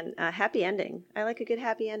 easy and happy ending. I like a good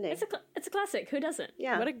happy ending. It's a classic. Who doesn't?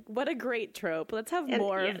 Yeah. What a great trope. Let's have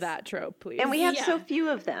more of that trope, please. And we have so few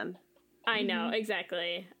of them. I know,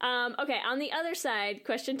 exactly. Okay, on the other side,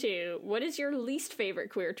 question 2. What is your least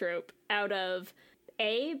favorite queer trope out of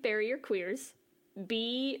A, barrier queers,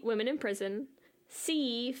 B, women in prison,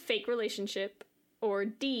 C, fake relationship, or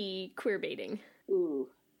D, queer baiting? Ooh.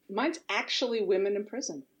 Mine's actually women in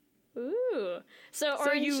prison. Ooh.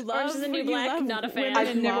 So you love Orange is the New Black, not a fan.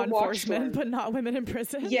 I've never watched one, but not women in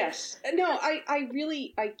prison. Yes. No,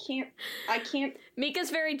 I can't. Mika's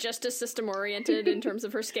very justice system oriented in terms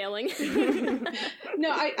of her scaling.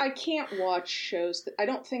 No, I can't watch shows I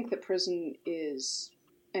don't think that prison is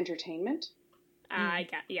entertainment.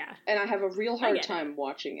 Yeah. And I have a real hard time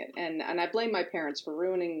watching it. And I blame my parents for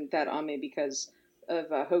ruining that on me because of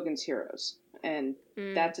Hogan's Heroes. And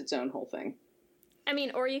that's its own whole thing. I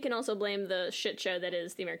mean, or you can also blame the shit show that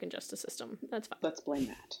is the American justice system. That's fine. Let's blame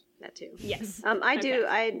that. That too. Yes. I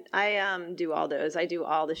do all those. I do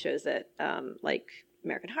all the shows that like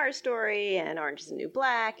American Horror Story and Orange is the New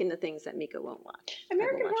Black and the things that Mika won't watch.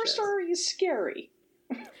 American Horror Story is scary.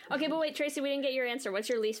 Okay, but wait, Tracy, we didn't get your answer. What's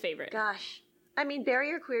your least favorite? Gosh. I mean,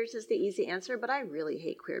 barrier queers is the easy answer, but I really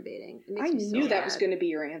hate queer baiting. I knew that was going to be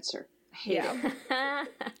your answer. Yeah.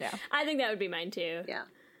 I think that would be mine too. Yeah.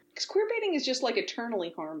 Because queer baiting is just like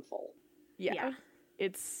eternally harmful. Yeah.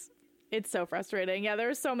 It's so frustrating. Yeah,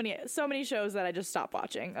 there's so many shows that I just stopped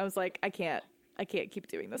watching. I was like, I can't keep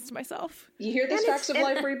doing this to myself. You hear this Facts of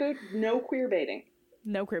Life reboot? No queer baiting.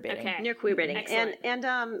 No queer baiting. Okay. No queer baiting.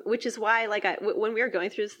 And which is why, like, when we were going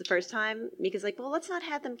through this the first time, Mika's like, well, let's not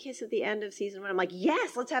have them kiss at the end of season 1. I'm like,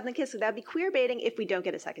 yes, let's have them kiss. That'd be queer baiting if we don't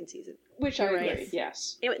get a second season. Which I agree,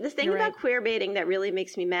 yes. Anyway, the thing about queer baiting that really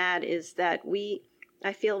makes me mad is that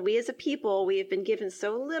I feel we as a people, we have been given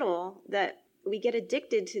so little that we get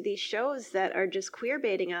addicted to these shows that are just queer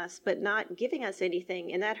baiting us, but not giving us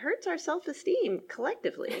anything. And that hurts our self-esteem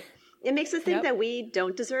collectively. It makes us think that we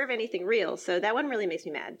don't deserve anything real. So that one really makes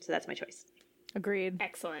me mad. So that's my choice. Agreed.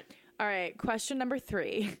 Excellent. All right. Question number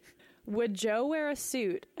 3. Would Joe wear a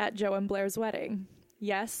suit at Joe and Blair's wedding?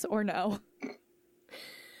 Yes or no?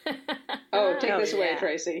 Take this away,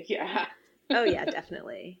 Tracy. Yeah. Oh, yeah,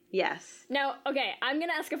 definitely. Yes. Now, okay, I'm going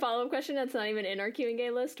to ask a follow-up question that's not even in our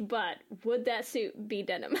Q&A list, but would that suit be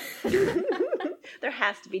denim? There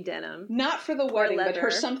has to be denim. Not for the wedding, but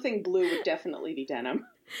her something blue would definitely be denim.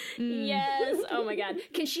 Yes. Oh my god.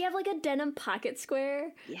 Can she have like a denim pocket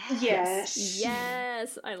square? Yes.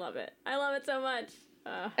 Yes. I love it. I love it so much.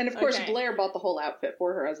 And of course, Blair bought the whole outfit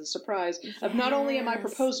for her as a surprise of not only am I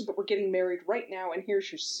proposing, but we're getting married right now, and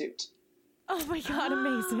here's your suit. Oh my god,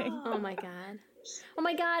 amazing. Oh my god. Oh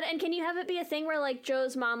my god, and can you have it be a thing where like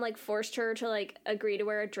Joe's mom like forced her to like agree to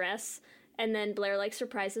wear a dress, and then Blair like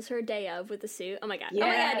surprises her day of with the suit? Oh my god. Yes. Oh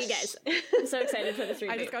my god, you guys. I'm so excited for this reboot.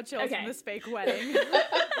 I just got chills from this fake wedding.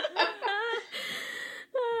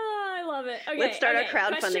 I love it. Okay, let's start our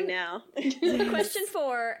crowdfunding now. Question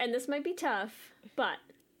 4, and this might be tough, but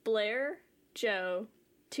Blair, Joe,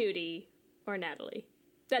 Tootie, or Natalie?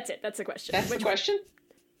 That's it. That's the question. That's the question?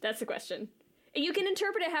 That's the question. You can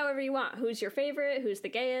interpret it however you want. Who's your favorite? Who's the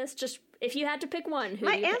gayest? Just if you had to pick one, who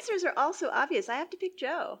My do you answers are also obvious. I have to pick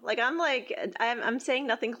Joe. I'm saying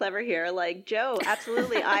nothing clever here. Like Joe,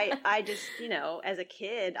 absolutely. I just, as a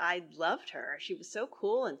kid, I loved her. She was so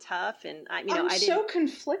cool and tough, and I'm so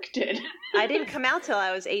conflicted. I didn't come out till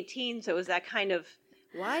I was 18, so it was that kind of,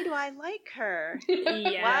 why do I like her?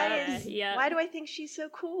 Why do I think she's so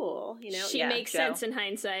cool? She makes sense in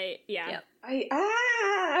hindsight. Yeah.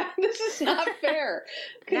 This is not fair.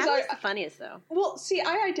 Natalie's the funniest, though. Well, see,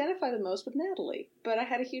 I identify the most with Natalie, but I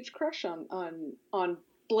had a huge crush on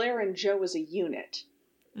Blair and Joe as a unit.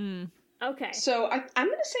 Okay. So I'm going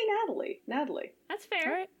to say Natalie. That's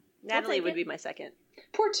fair. Right. Natalie would be my second.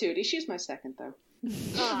 Poor Tootie. She's my second, though.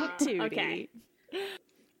 Tootie. Okay.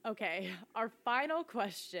 Okay, our final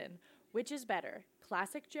question. Which is better,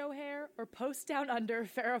 classic Joe hair or post down under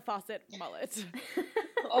Farrah Fawcett mullet?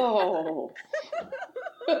 Oh.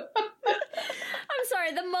 I'm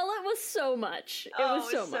sorry, the mullet was so much. It was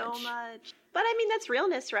so much. But I mean, that's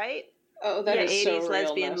realness, right? Oh, that is 80s so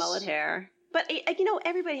lesbian realness. mullet hair. But,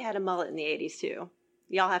 everybody had a mullet in the 80s, too.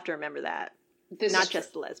 Y'all have to remember that. Not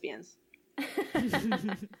just the lesbians.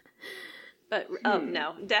 But,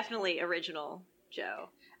 no, definitely original Joe.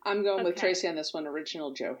 I'm going with Tracy on this one,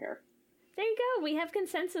 original Joe hair. There you go. We have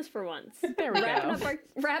consensus for once. There we go.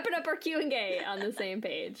 Wrapping up our Q&A on the same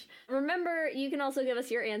page. Remember, you can also give us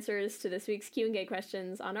your answers to this week's Q&A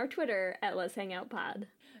questions on our Twitter at LezHangoutPod.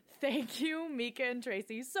 Thank you, Mika and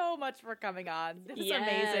Tracy, so much for coming on. This is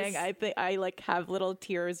amazing. I think I have little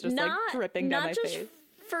tears just dripping down my face.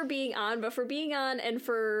 For being on, but for being on and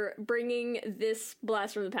for bringing this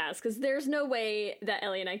blast from the past, because there's no way that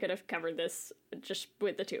Ellie and I could have covered this just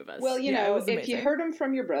with the two of us. Well, if you heard him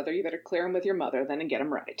from your brother, you better clear him with your mother then and get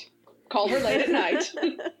him right. Call her late at night.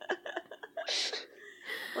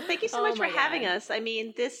 Well, thank you so much for having us. I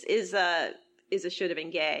mean, this is a should have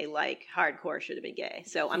been gay, like hardcore should have been gay.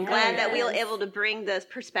 So I'm glad that we were able to bring this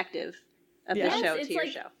perspective of the show to your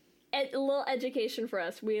show. A little education for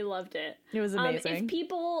us. We loved it. It was amazing. If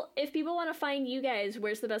people want to find you guys,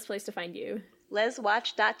 where's the best place to find you?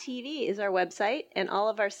 LezWatch.tv is our website, and all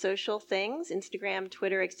of our social things, Instagram,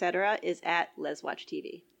 Twitter, etc., is at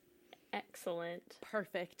LezWatchTV. Excellent.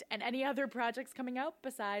 Perfect. And any other projects coming out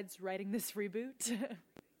besides writing this reboot?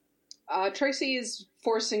 Tracy is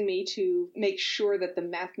forcing me to make sure that the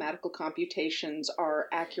mathematical computations are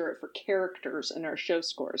accurate for characters in our show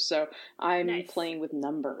scores. So I'm playing with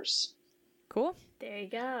numbers. Cool. There you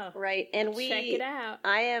go. Right. And check it out.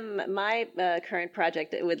 My current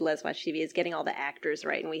project with LezWatchTV is getting all the actors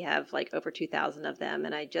right. And we have over 2,000 of them.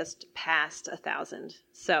 And I just passed 1,000.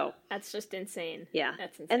 So that's just insane. Yeah.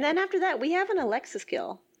 That's insane. And then after that, we have an Alexa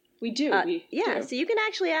skill. We do. So you can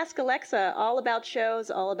actually ask Alexa all about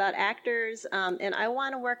shows, all about actors, and I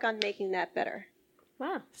want to work on making that better.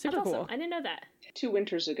 Wow, super that's cool. Awesome. I didn't know that. 2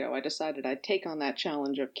 winters ago, I decided I'd take on that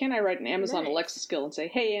challenge of, can I write an Amazon Alexa skill and say,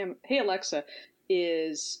 hey Alexa,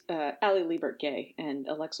 is Ali Liebert gay? And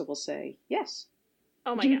Alexa will say, yes.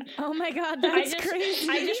 Oh my god. Oh my god, that's crazy.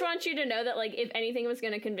 I just want you to know that, if anything was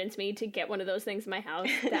going to convince me to get one of those things in my house,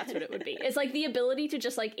 that's what it would be. It's the ability to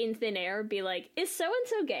just, in thin air, be like, is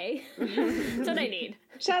so-and-so gay? That's what I need.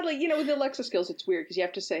 Sadly, with the Alexa skills, it's weird, because you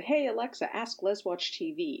have to say, hey, Alexa, ask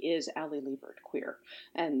LezWatchTV, is Ali Liebert queer?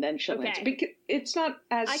 And then she'll answer. Because it's not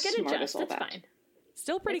as smart as all that. Fine.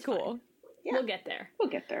 Still pretty cool. Yeah. We'll get there.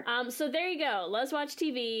 So there you go.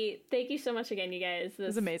 LezWatchTV. Thank you so much again, you guys. This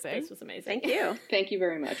was amazing. This was amazing. Thank you. Thank you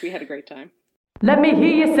very much. We had a great time. Let me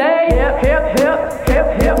hear you say, hip, hip, hip,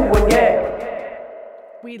 hip, hip, we're gay.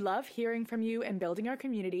 We love hearing from you and building our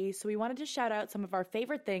community, so we wanted to shout out some of our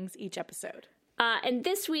favorite things each episode. And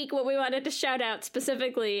this week, what we wanted to shout out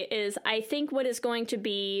specifically is, I think, what is going to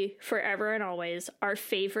be forever and always our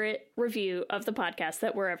favorite review of the podcast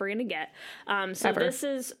that we're ever going to get. This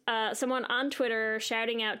is someone on Twitter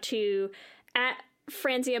shouting out to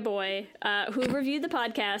 @FranziaBoy, who reviewed the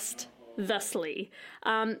podcast thusly.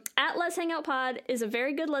 @Let's Hang Out Pod is a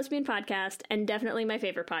very good lesbian podcast and definitely my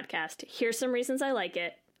favorite podcast. Here's some reasons I like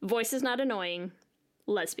it. Voice is not annoying.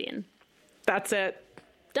 Lesbian. That's it.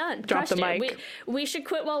 Done. Drop the mic. We should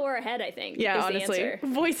quit while we're ahead, I think. Yeah, is honestly. the answer.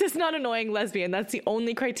 Voice is not annoying, lesbian. That's the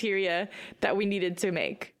only criteria that we needed to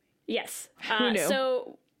make. Yes. Who knew?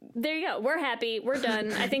 So there you go. We're happy. We're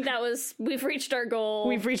done. I think we've reached our goal.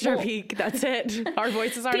 We've reached our peak. That's it. Our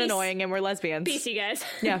voices aren't annoying and we're lesbians. Peace, you guys.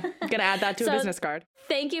 Yeah. Gonna add that to a business card.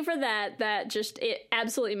 Thank you for that. It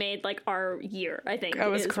absolutely made like our year, I think. I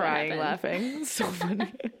was crying laughing. So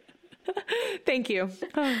funny. Thank you.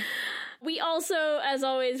 We also, as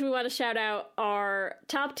always, we want to shout out our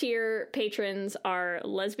top tier patrons, our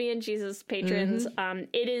Lesbian Jesus patrons. Mm-hmm.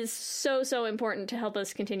 It is so important to help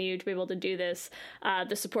us continue to be able to do this.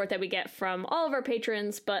 The support that we get from all of our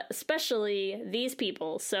patrons, but especially these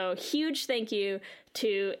people. So huge thank you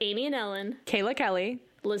to Amy and Ellen, Kayla Kelly,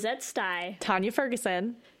 Lizette Stye, Tanya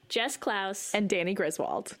Ferguson, Jess Klaus, and Danny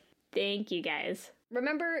Griswold. Thank you guys.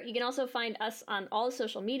 Remember, you can also find us on all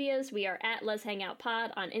social medias. We are at Let's Hang Out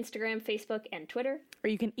Pod on Instagram, Facebook, and Twitter. Or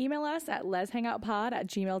you can email us at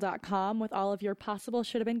leshangoutpod@gmail.com with all of your possible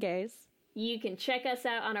should have been gays. You can check us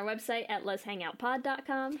out on our website at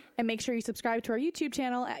leshangoutpod.com. And make sure you subscribe to our YouTube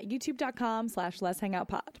channel at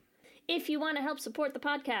youtube.com/leshangoutpod. If you want to help support the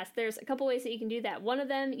podcast, there's a couple ways that you can do that. One of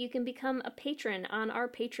them, you can become a patron on our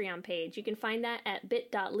Patreon page. You can find that at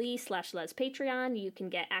bit.ly/lespatreon. You can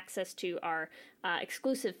get access to our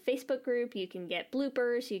exclusive Facebook group. You can get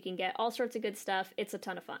bloopers. You can get all sorts of good stuff. It's a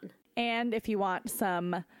ton of fun. And if you want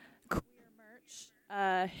some queer merch,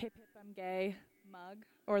 hip hip I'm gay mug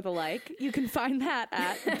or the like, you can find that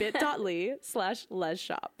at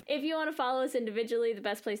bit.ly/lesshop. If you want to follow us individually, the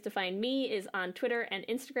best place to find me is on Twitter and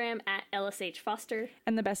Instagram at LSHFoster.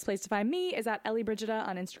 And the best place to find me is at Ellie Brigida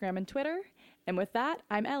on Instagram and Twitter. And with that,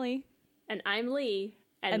 I'm Ellie. And I'm Lee.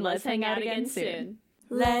 And let's hang out again soon.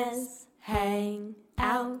 Let's hang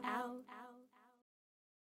out.